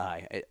not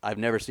die? I've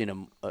never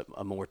seen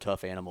a more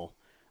tough animal.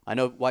 I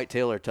know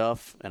whitetail are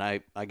tough, and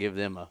I give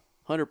them a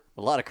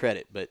lot of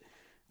credit, but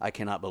I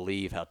cannot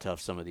believe how tough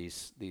some of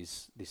these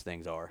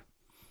things are.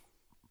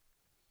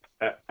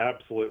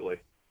 Absolutely.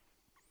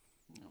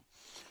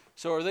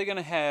 So are they going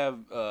to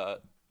have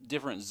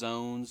different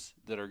zones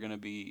that are going to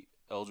be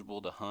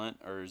eligible to hunt,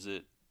 or is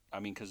it, I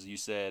mean, because you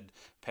said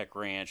Peck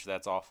Ranch,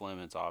 that's off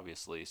limits,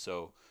 obviously.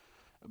 So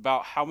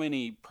about how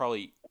many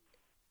probably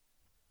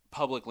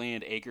public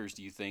land acres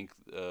do you think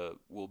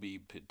will be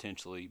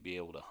potentially be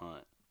able to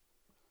hunt?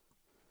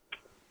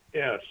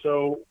 Yeah,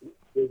 so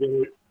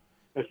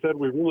I said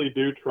we really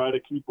do try to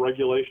keep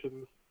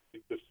regulations,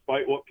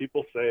 despite what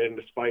people say and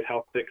despite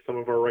how thick some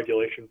of our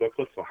regulation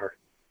booklets are.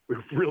 We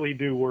really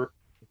do work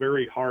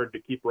very hard to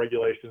keep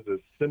regulations as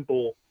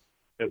simple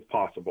as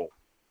possible.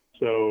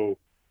 So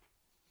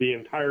the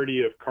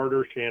entirety of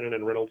Carter, Shannon,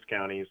 and Reynolds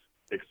counties,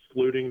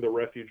 excluding the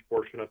refuge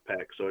portion of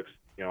Peck, so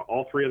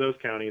all three of those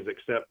counties,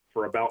 except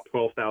for about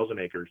 12,000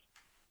 acres,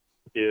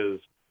 is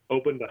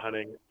open to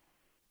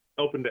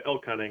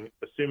elk hunting,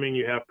 assuming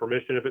you have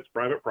permission if it's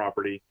private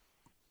property.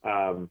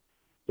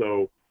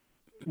 So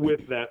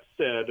with that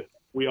said,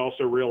 we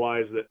also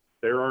realize that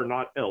there are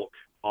not elk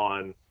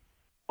on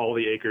all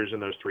the acres in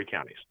those three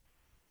counties.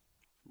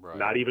 Right.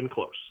 Not even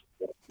close.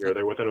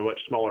 They're within a much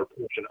smaller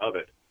portion of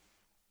it.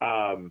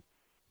 I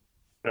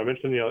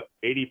mentioned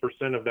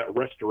 80% of that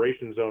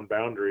restoration zone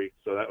boundary.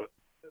 So that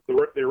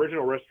the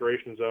original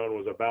restoration zone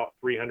was about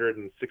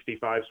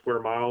 365 square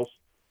miles.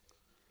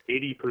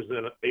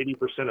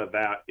 80% of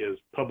that is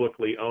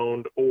publicly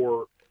owned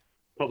or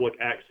public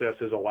access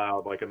is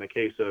allowed, like in the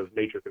case of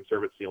Nature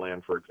Conservancy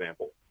land, for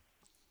example.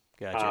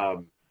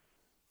 Gotcha.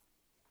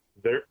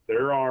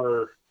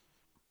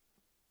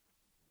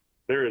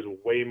 There is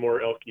way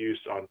more elk use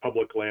on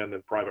public land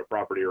than private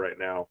property right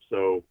now.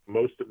 So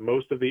most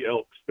of the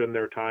elk spend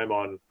their time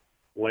on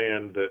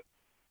land that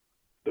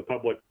the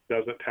public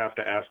doesn't have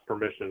to ask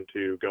permission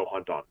to go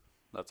hunt on.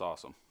 That's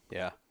awesome.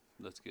 Yeah.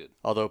 That's good.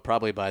 Although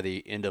probably by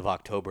the end of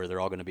October, there's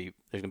going to be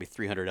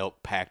 300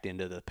 elk packed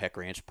into the Peck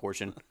Ranch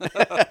portion.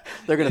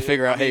 They're going to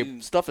figure out,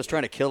 hey, stuff is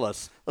trying to kill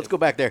us. Let's go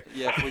back there.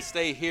 Yeah, if we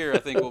stay here, I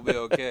think we'll be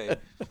okay.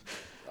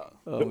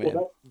 Oh, man.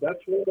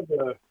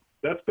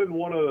 That's been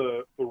one of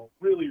the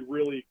really,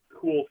 really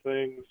cool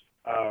things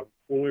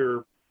when we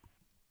were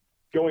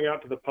going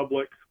out to the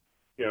public,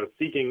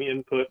 seeking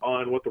input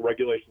on what the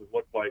regulations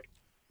look like,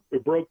 we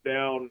broke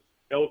down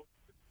elk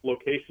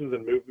locations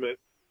and movement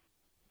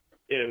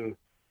in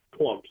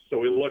clumps. So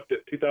we looked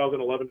at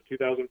 2011 to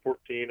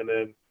 2014, and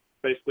then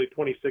basically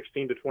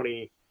 2014 to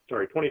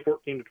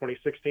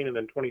 2016, and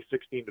then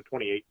 2016 to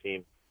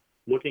 2018,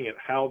 looking at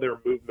how their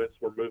movements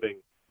were moving.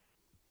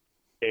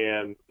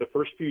 And the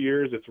first few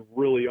years, it's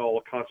really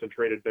all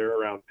concentrated there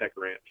around Peck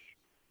Ranch.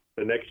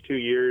 The next 2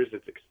 years,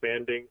 it's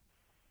expanding,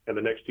 and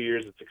the next 2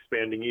 years, it's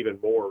expanding even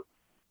more.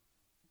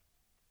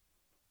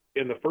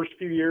 In the first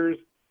few years,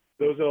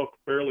 those elk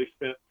barely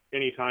spent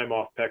any time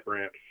off Peck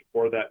Ranch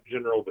or that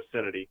general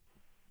vicinity.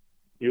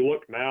 You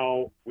look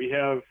now, we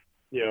have,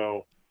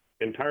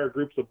 entire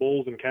groups of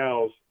bulls and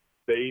cows,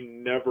 they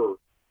never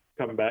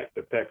come back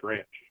to Peck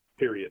Ranch,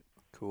 period.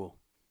 Cool.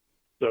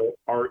 So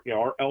our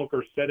elk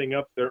are setting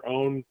up their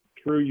own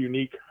true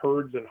unique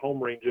herds and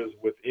home ranges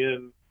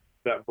within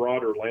that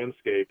broader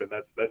landscape, and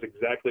that's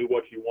exactly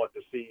what you want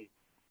to see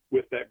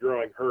with that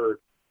growing herd.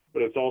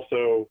 But it's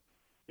also,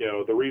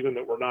 the reason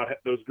that we're not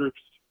those groups,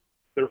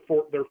 they're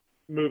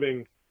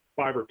moving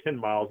 5 or 10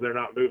 miles. They're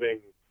not moving,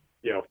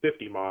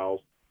 50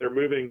 miles. They're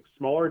moving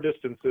smaller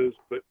distances,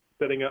 but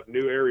setting up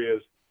new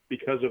areas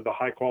because of the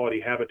high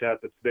quality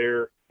habitat that's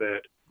there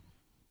that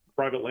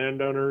private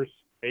landowners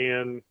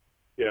and,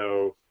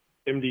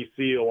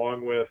 MDC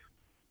along with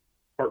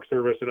Park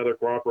Service and other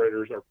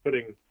cooperators are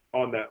putting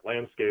on that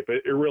landscape.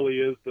 It really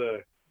is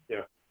if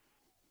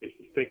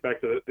you think back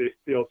to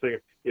the old saying,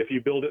 if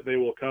you build it, they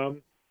will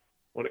come.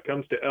 When it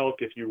comes to elk,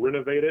 if you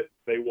renovate it,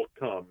 they will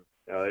come.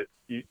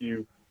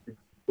 You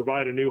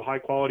provide a new high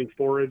quality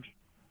forage,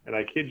 and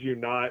I kid you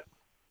not,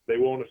 they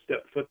won't have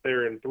stepped foot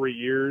there in 3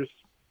 years.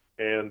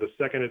 And the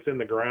second it's in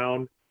the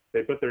ground,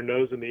 they put their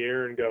nose in the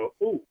air and go,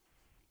 "Ooh,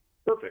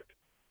 perfect,"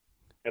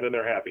 and then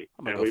they're happy.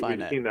 And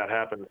we've seen that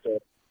happen. So,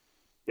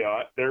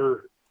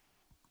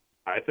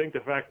 I think the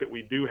fact that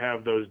we do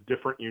have those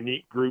different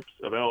unique groups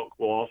of elk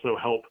will also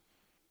help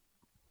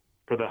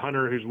for the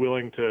hunter who's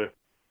willing to,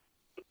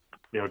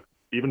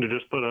 even to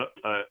just put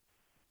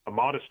a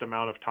modest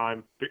amount of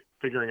time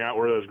figuring out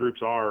where those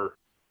groups are.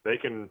 They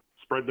can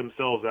spread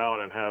themselves out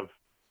and have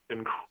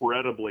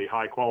incredibly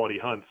high quality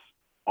hunts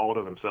all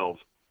to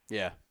themselves.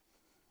 Yeah.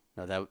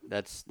 No,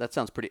 that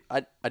sounds pretty.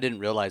 I didn't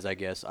realize, I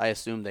guess. I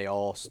assumed they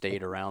all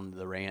stayed around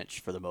the ranch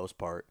for the most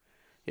part.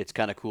 It's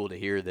kind of cool to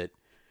hear that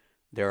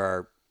there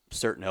are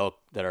certain elk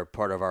that are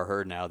part of our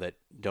herd now that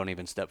don't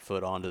even step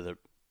foot onto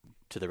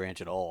the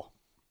ranch at all.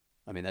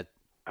 I mean,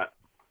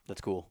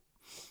 that's cool.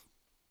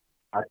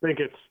 I think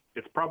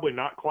it's probably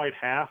not quite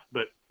half,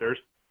 but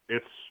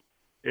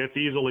it's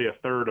easily a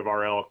third of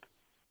our elk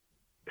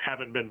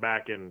haven't been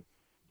back in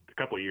a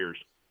couple of years.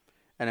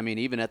 And I mean,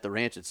 even at the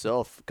ranch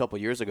itself, a couple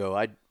of years ago,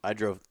 I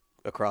drove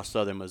across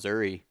southern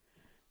Missouri,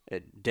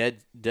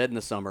 dead in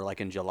the summer,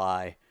 like in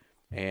July,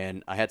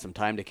 and I had some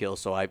time to kill,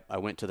 so I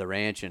went to the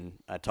ranch and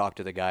I talked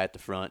to the guy at the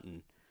front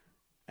and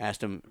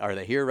asked him, "Are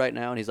they here right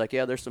now?" And he's like,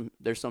 "Yeah, there's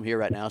some here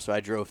right now." So I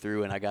drove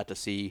through and I got to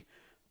see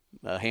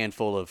a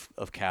handful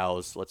of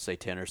cows, let's say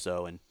 10 or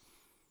so,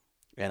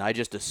 and I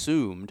just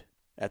assumed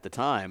at the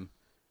time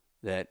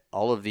that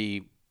all of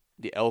the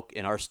elk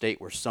in our state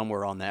were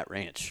somewhere on that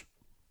ranch.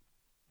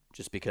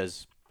 Just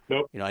because,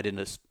 nope. I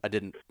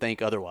didn't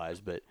think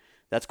otherwise, but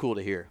that's cool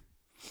to hear.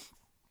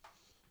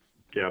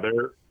 Yeah,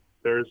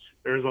 there's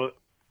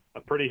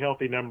a pretty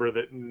healthy number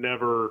that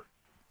never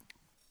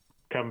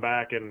come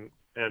back, and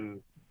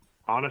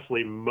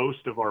honestly,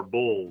 most of our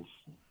bulls,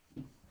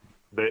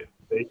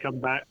 they come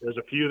back. There's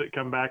a few that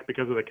come back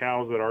because of the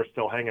cows that are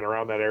still hanging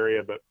around that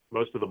area, but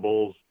most of the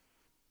bulls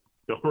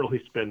don't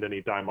really spend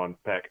any time on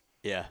Peck.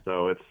 Yeah.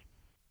 So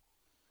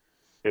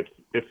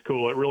it's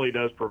cool. It really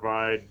does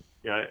provide.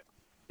 Yeah,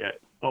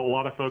 a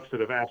lot of folks that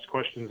have asked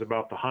questions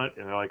about the hunt,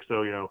 and they're like,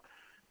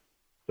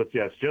 but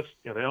yeah, it's just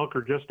the elk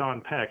are just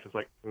on Peck. It's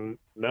like,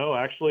 no,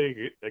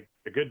 actually,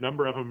 a good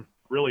number of them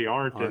really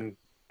aren't. And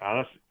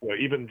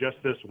even just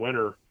this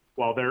winter,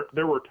 while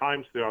there were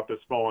times throughout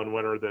this fall and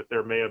winter that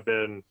there may have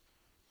been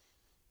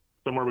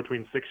somewhere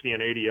between 60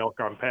 and 80 elk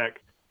on Peck.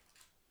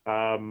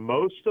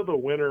 Most of the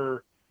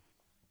winter,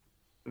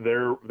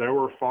 there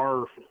were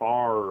far,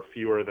 far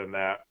fewer than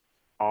that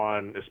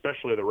on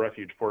especially the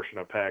refuge portion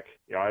of Peck.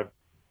 I've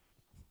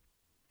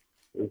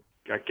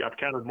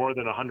counted more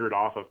than 100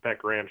 off of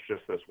Peck Ranch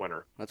just this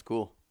winter. That's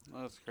cool.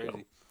 Oh, that's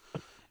crazy.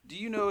 So. Do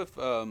you know if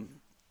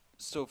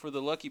so for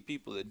the lucky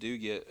people that do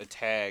get a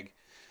tag,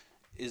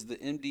 is the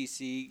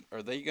MDC,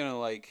 are they going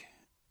to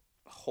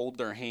hold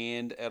their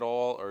hand at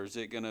all, or is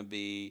it going to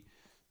be,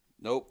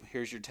 nope,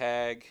 here's your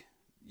tag,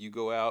 you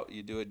go out,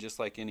 you do it just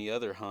like any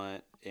other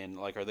hunt, and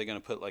are they going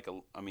to put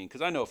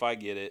because I know if I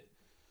get it,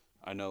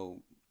 I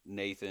know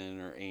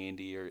Nathan or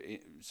Andy or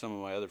some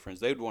of my other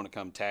friends, they would want to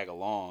come tag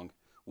along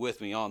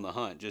with me on the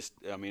hunt.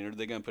 Are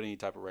they going to put any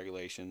type of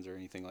regulations or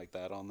anything like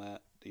that on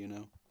that? Do you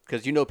know?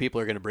 Because people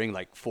are going to bring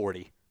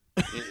 40.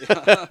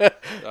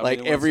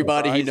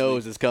 Everybody he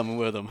knows is coming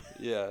with them.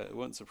 Yeah, it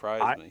wouldn't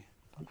surprise me.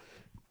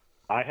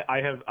 I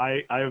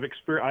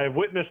have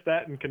witnessed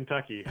that in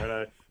Kentucky.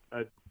 And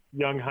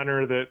young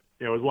hunter that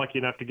was lucky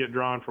enough to get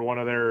drawn for one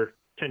of their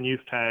 10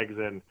 youth tags,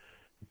 and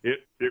it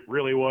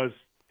really was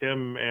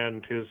him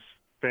and his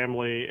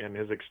family and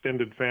his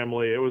extended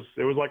family. It was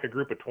like a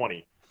group of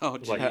 20. Oh,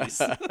 Like, geez.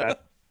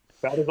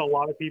 that is a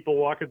lot of people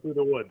walking through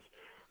the woods.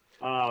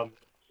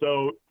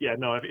 So yeah,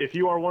 no, if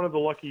you are one of the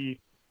lucky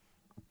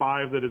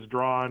 5 that is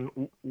drawn,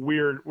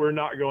 we're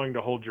not going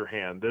to hold your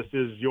hand. This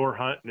is your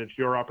hunt, and it's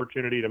your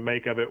opportunity to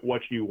make of it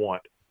what you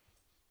want.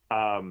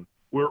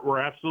 We're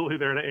absolutely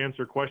there to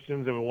answer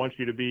questions, and we want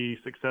you to be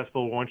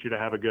successful. We want you to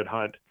have a good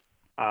hunt.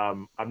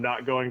 I'm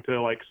not going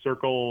to like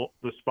circle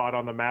the spot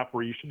on the map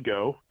where you should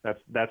go.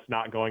 That's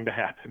not going to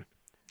happen.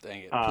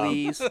 Dang it.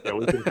 Please. Yeah,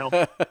 we can help.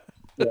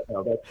 Yeah,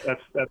 no,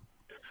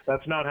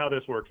 that's not how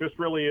this works. This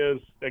really is,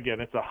 again,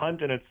 it's a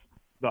hunt, and it's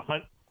the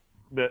hunt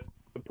that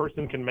the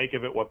person can make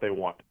of it what they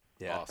want.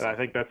 Yeah. Awesome. And I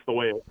think that's the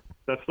way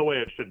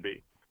it should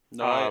be.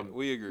 No,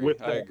 we agree.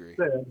 I agree.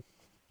 Said,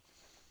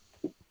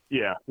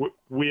 yeah,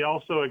 we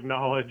also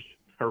acknowledge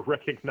or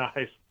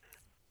recognize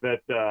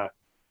that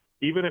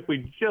even if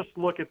we just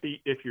look at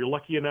if you're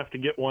lucky enough to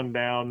get one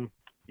down,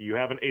 you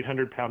have an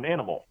 800-pound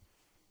animal.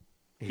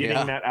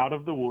 Getting that out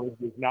of the woods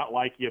is not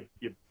like you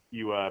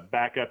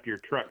back up your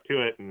truck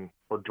to it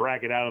or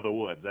drag it out of the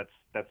woods.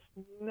 That's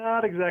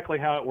not exactly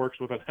how it works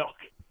with an elk.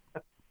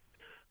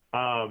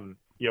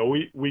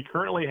 We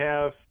currently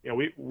have,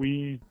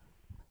 we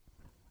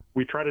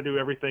try to do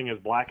everything as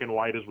black and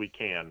white as we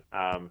can.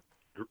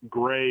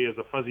 Gray is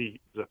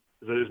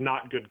is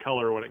not good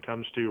color when it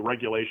comes to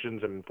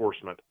regulations and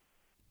enforcement.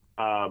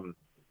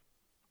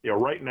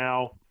 Right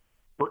now,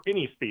 for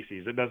any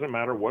species, it doesn't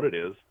matter what it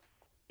is,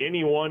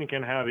 anyone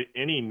can have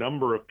any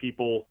number of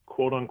people,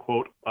 quote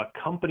unquote,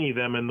 accompany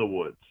them in the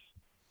woods.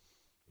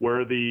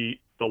 Where the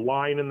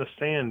line in the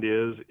sand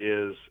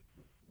is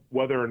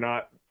whether or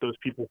not those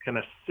people can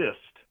assist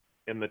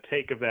in the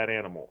take of that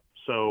animal.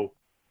 So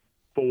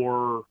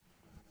for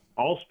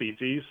all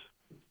species,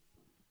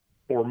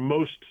 for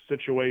most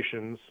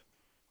situations,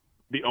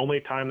 the only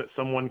time that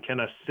someone can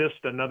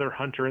assist another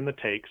hunter in the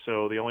take,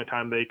 so the only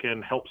time they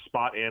can help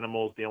spot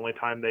animals, the only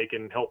time they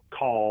can help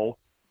call,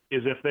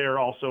 is if they are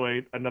also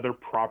another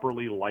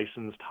properly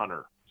licensed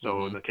hunter.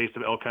 So in the case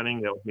of elk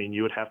hunting, that would mean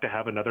you would have to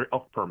have another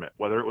elk permit.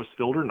 Whether it was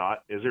filled or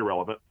not is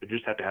irrelevant. You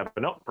just have to have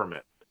an elk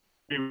permit.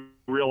 We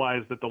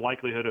realize that the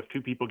likelihood of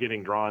 2 people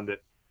getting drawn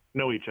that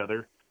know each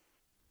other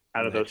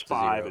out of those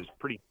 5 is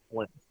pretty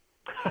slim.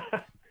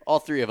 All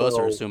 3 of us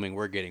are assuming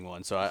we're getting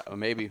one, so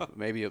maybe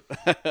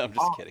I'm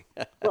just kidding.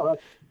 Well,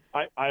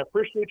 I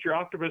appreciate your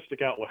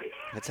optimistic outlook.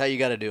 That's how you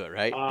got to do it,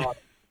 right?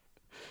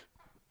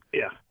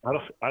 Yeah,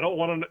 I don't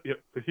want to.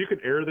 If you could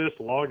air this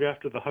log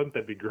after the hunt,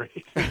 that'd be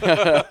great.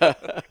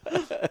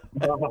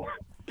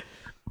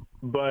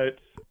 But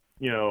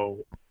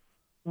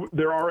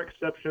there are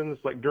exceptions.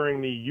 Like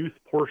during the youth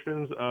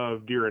portions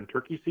of deer and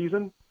turkey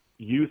season,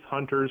 youth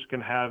hunters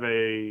can have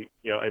a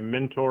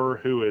mentor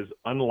who is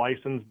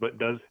unlicensed but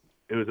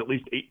who is at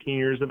least 18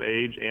 years of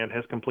age and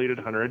has completed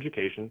hunter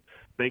education.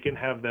 They can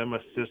have them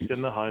assist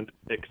in the hunt,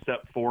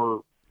 except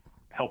for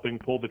helping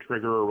pull the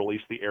trigger or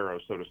release the arrow,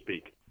 so to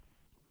speak.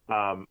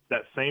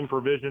 That same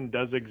provision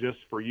does exist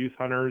for youth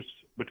hunters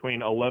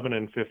between 11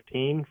 and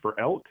 15 for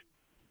elk.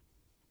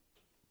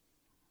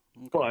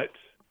 But,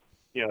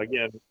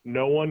 again,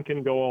 no one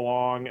can go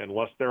along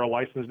unless they're a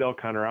licensed elk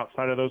hunter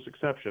outside of those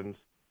exceptions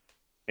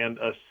and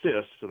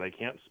assist. So they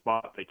can't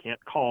spot, they can't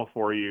call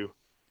for you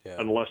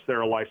unless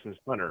they're a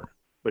licensed hunter.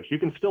 But you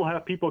can still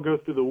have people go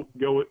into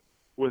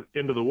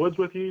the woods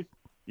with you.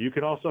 You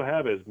can also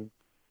have as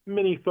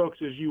many folks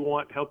as you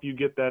want help you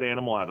get that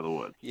animal out of the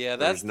woods. Yeah,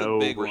 that's the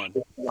big one.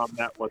 On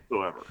that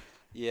whatsoever.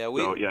 Yeah,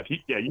 we've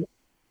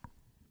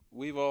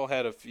all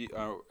had a few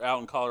out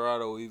in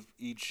Colorado. We've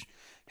each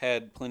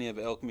had plenty of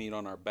elk meat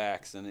on our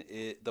backs, and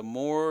the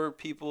more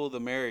people, the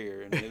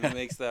merrier, and it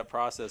makes that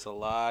process a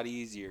lot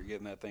easier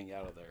getting that thing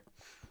out of there.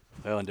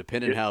 Well, and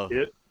depending how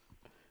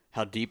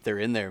deep they're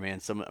in there,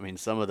 man. Some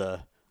of the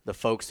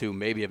folks who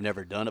maybe have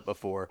never done it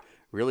before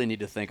really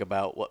need to think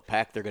about what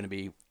pack they're going to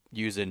be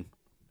using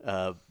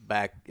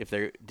back if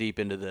they're deep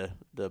into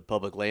the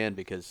public land,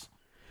 because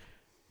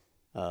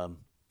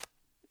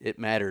it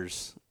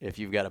matters if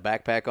you've got a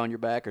backpack on your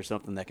back or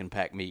something that can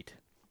pack meat.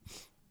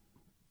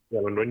 Yeah,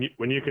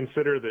 when you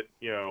consider that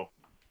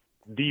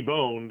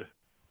deboned,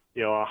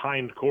 a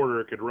hind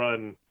quarter could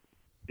run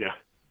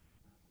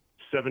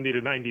 70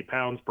 to 90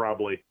 pounds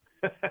probably.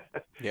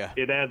 Yeah,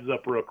 it adds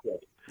up real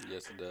quick.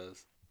 Yes, it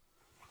does.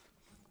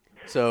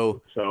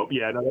 So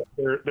yeah, no,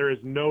 there is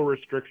no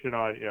restriction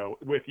on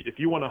if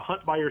you want to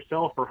hunt by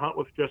yourself or hunt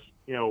with just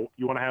you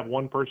want to have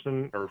one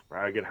person or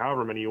again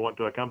however many you want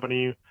to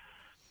accompany you,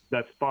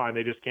 that's fine.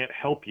 They just can't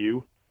help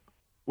you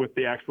with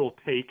the actual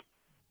take.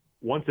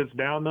 Once it's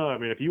down though,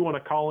 if you want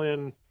to call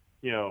in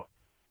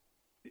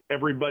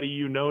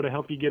everybody to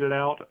help you get it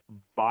out,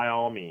 by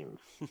all means.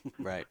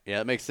 Right. Yeah,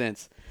 that makes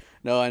sense.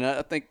 No, and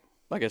I think,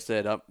 like I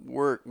said,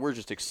 we're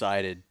just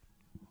excited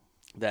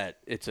that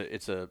it's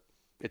a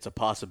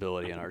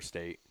possibility in our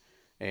state.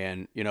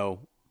 And,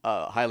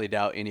 highly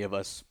doubt any of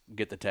us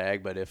get the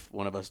tag, but if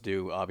one of us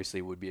do,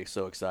 obviously we'd be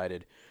so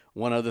excited.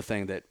 One other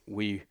thing that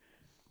we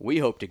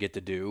hope to get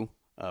to do,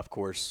 of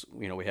course,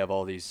 we have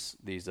all these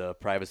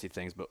privacy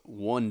things, but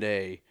one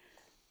day,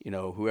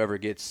 whoever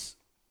gets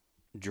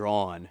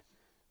drawn,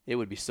 it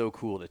would be so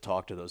cool to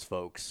talk to those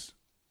folks,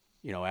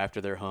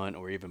 after their hunt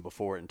or even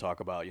before it, and talk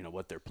about,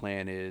 what their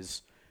plan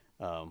is,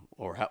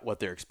 or what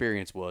their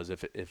experience was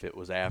if it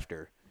was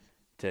after,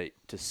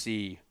 to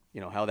see,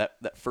 how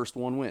that first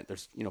one went.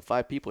 There's,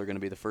 5 people are going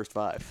to be the first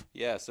 5.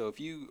 Yeah, so if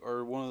you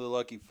are one of the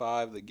lucky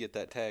 5 that get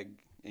that tag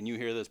and you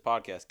hear this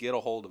podcast, get a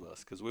hold of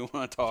us because we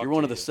want to talk. If you're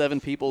one of the 7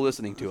 people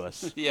listening to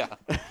us. Yeah.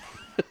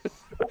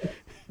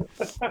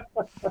 So,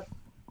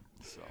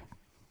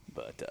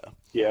 but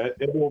yeah,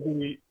 it will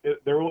be.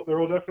 There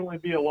will definitely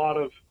be a lot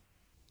of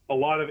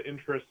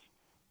interest,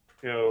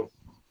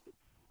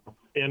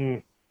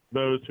 in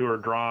those who are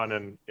drawn,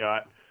 and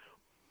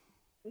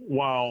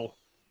while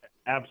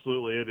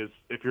absolutely it is,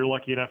 if you're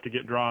lucky enough to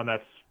get drawn,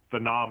 that's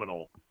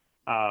phenomenal.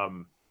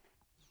 Some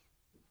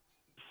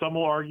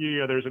will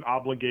argue there's an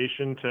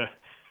obligation to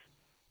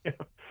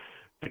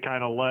to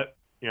kind of let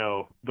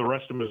the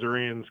rest of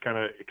Missourians kind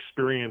of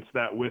experience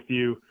that with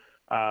you.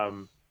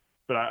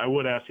 But I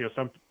would ask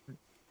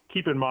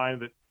keep in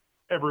mind that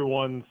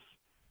everyone's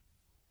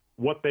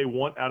what they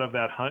want out of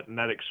that hunt and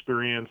that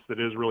experience that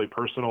is really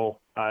personal.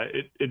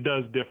 It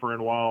does differ,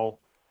 and while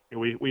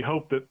we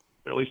hope that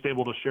they're at least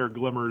able to share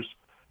glimmers,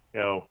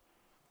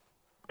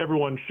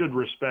 everyone should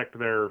respect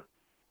their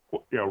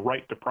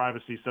right to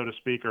privacy, so to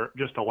speak, or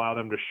just allow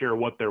them to share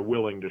what they're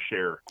willing to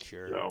share.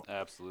 Sure. So,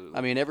 Absolutely.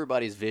 I mean,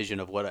 everybody's vision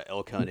of what an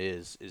elk hunt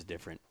is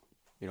different.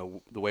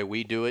 The way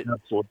we do it,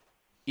 absolutely.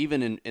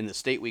 even in the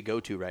state we go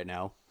to right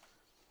now,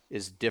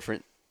 is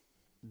different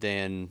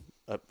than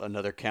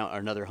another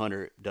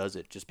hunter does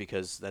it, just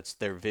because that's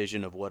their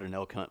vision of what an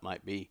elk hunt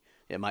might be.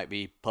 It might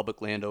be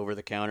public land over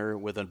the counter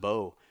with a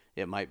bow.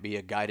 It might be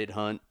a guided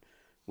hunt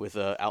with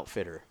an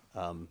outfitter.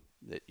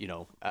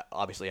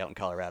 Obviously out in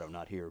Colorado,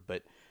 not here,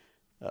 but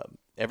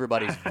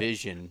everybody's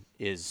vision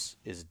is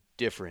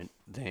different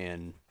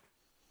than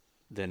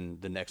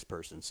the next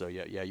person. So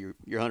yeah, you're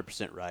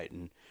 100% right,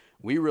 and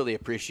we really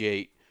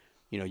appreciate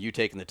you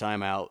taking the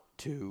time out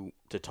to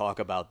talk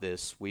about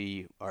this.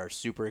 We are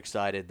super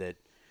excited that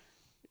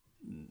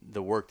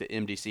the work that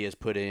MDC has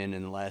put in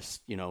the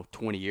last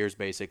 20 years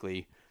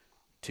basically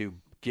to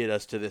get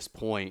us to this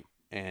point,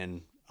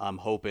 and I'm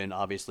hoping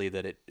obviously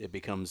that it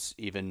becomes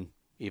even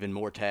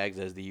more tags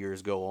as the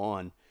years go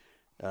on,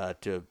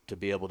 to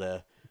be able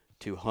to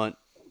hunt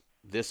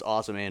this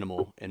awesome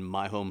animal in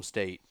my home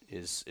state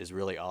is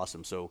really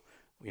awesome. So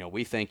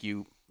we thank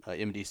you,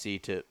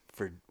 MDC,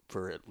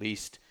 for at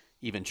least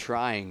even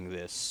trying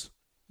this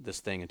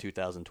thing in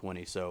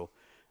 2020. So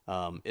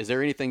is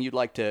there anything you'd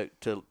like to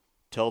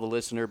tell the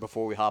listener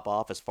before we hop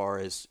off, as far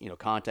as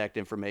contact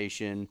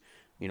information,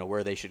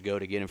 where they should go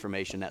to get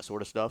information, that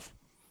sort of stuff?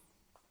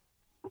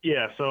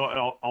 Yeah, so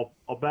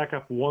I'll back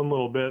up one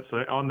little bit. So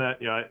on that,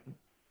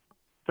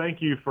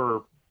 thank you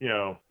for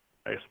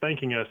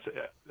thanking us.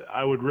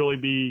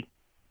 I'd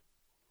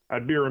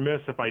be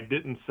remiss if I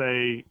didn't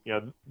say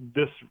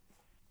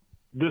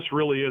this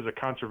really is a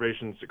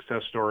conservation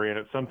success story, and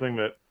it's something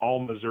that all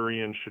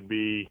Missourians should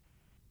be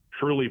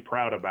truly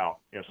proud about.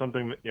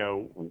 Something that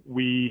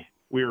we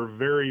are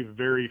very,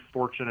 very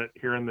fortunate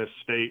here in this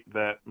state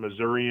that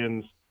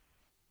Missourians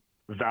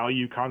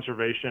value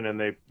conservation, and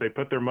they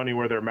put their money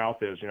where their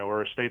mouth is.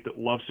 We're a state that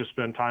loves to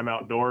spend time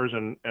outdoors,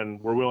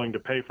 and we're willing to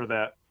pay for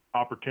that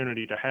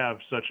opportunity to have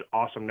such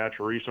awesome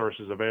natural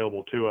resources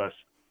available to us.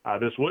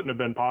 This wouldn't have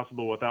been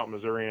possible without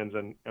Missourians,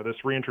 and this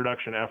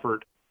reintroduction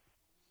effort.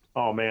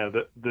 Oh man,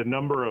 the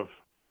number of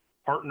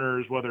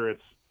partners, whether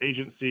it's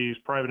agencies,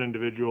 private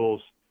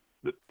individuals,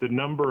 the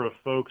number of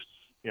folks,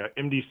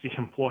 MDC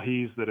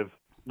employees that have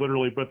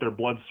literally put their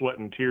blood, sweat,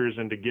 and tears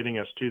into getting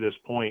us to this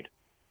point.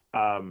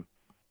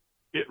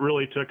 It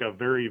really took a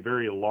very,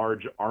 very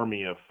large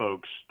army of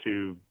folks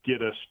to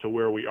get us to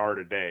where we are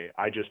today.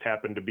 I just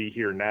happen to be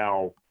here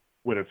now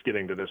when it's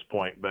getting to this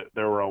point, but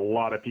there were a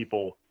lot of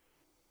people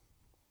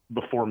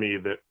before me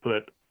that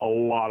put a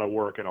lot of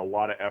work and a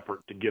lot of effort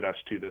to get us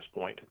to this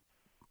point.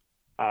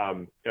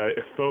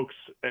 If folks,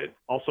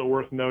 also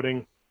worth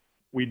noting,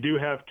 we do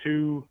have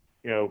 2,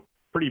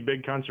 pretty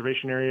big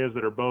conservation areas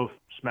that are both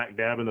smack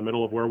dab in the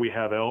middle of where we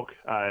have elk,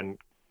 and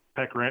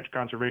Peck Ranch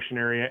Conservation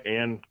Area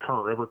and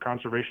Current River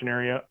Conservation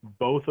Area.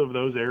 Both of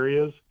those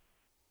areas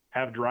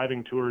have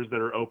driving tours that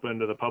are open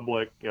to the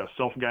public,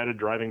 self-guided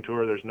driving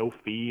tour. There's no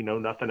fee, no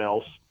nothing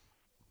else.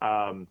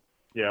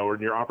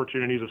 Your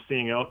opportunities of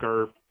seeing elk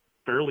are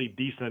fairly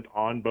decent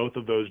on both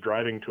of those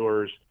driving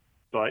tours.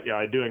 But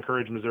I do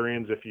encourage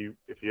Missourians, if you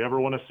ever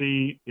want to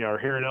see, or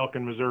hear an elk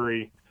in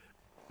Missouri,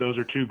 those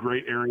are 2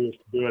 great areas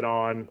to do it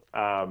on.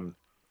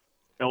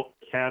 Elk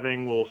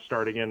calving will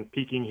start again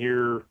peaking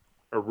here,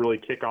 or really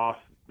kick off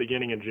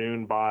beginning of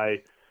June.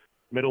 By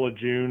middle of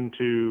June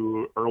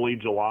to early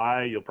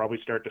July, you'll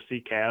probably start to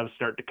see calves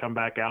start to come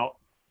back out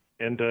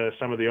into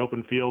some of the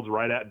open fields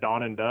right at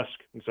dawn and dusk.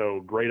 And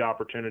so great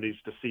opportunities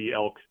to see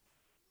elk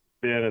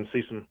been and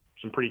see some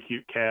pretty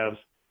cute calves.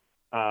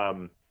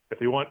 If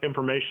you want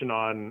information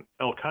on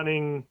elk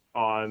hunting,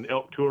 on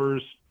elk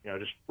tours,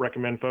 just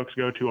recommend folks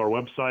go to our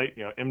website,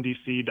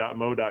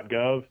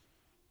 mdc.mo.gov,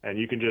 and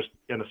you can just,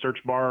 in the search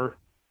bar,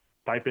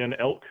 type in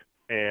elk,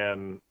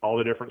 and all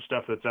the different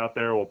stuff that's out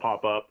there will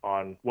pop up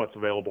on what's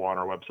available on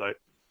our website.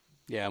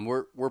 Yeah, and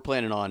we're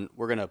planning on,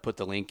 we're going to put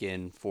the link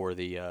in for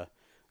the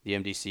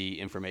MDC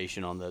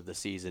information on the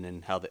season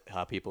and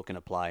how people can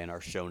apply in our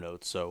show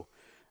notes. So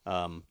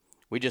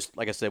we just,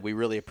 like I said, we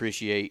really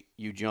appreciate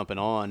you jumping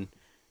on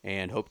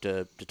and hope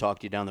to talk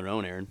to you down the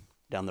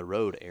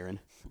road, Aaron.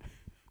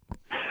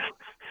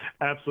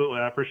 Absolutely.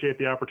 I appreciate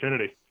the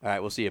opportunity. All right,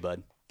 we'll see you,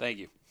 bud. Thank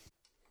you.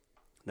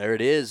 There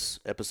it is,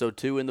 episode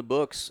 2 in the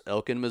books,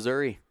 Elk in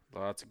Missouri.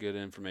 Lots of good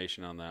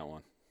information on that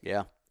one.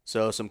 Yeah.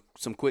 So some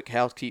quick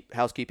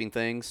housekeeping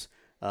things.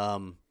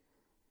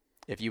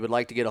 If you would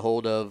like to get a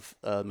hold of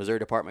Missouri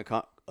Department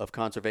of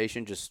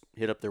Conservation, just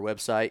hit up their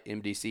website,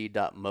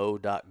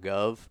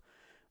 mdc.mo.gov.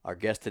 Our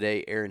guest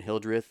today, Aaron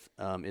Hildreth,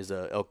 is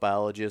an elk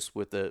biologist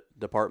with the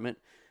department.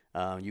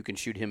 You can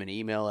shoot him an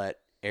email at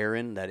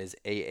Aaron, that is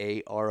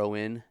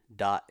AARON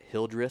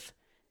 .Hildreth,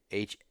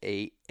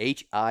 HILDRETH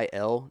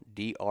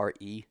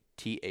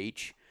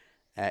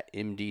at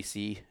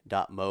mdc.mo.gov.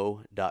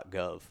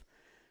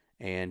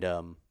 And,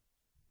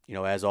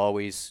 as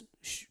always,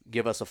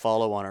 give us a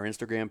follow on our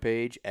Instagram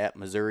page at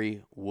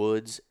Missouri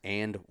Woods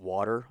and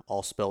Water,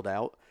 all spelled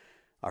out.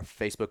 Our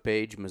Facebook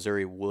page,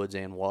 Missouri Woods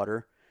and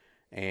Water.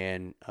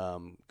 And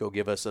go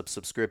give us a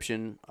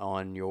subscription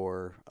on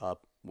your,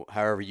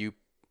 however you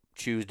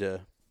choose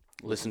to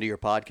listen to your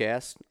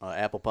podcast,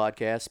 Apple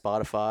Podcasts,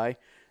 Spotify.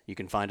 You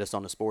can find us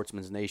on the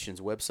Sportsman's Nation's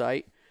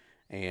website.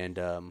 And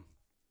got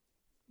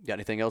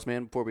anything else,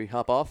 man, before we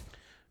hop off?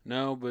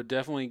 No, but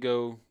definitely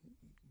go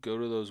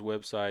to those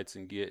websites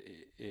and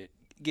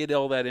get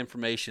all that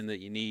information that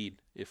you need.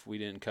 If we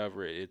didn't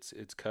cover it,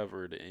 it's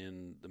covered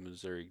in the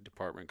Missouri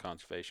Department of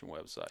Conservation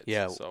website.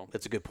 Yeah, so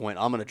that's a good point.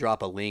 I'm going to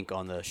drop a link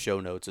on the show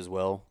notes as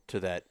well to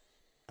that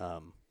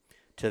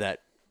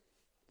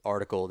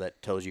article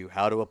that tells you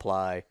how to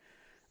apply,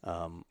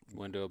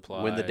 when to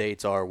apply, when the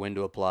dates are, when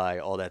to apply,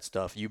 all that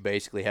stuff. You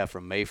basically have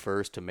from May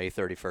 1st to May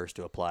 31st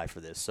to apply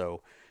for this.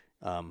 So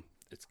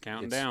it's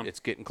counting down. It's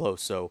getting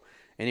close. So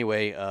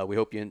anyway, we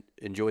hope you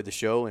enjoyed the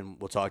show,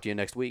 and we'll talk to you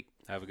next week.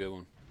 Have a good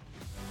one.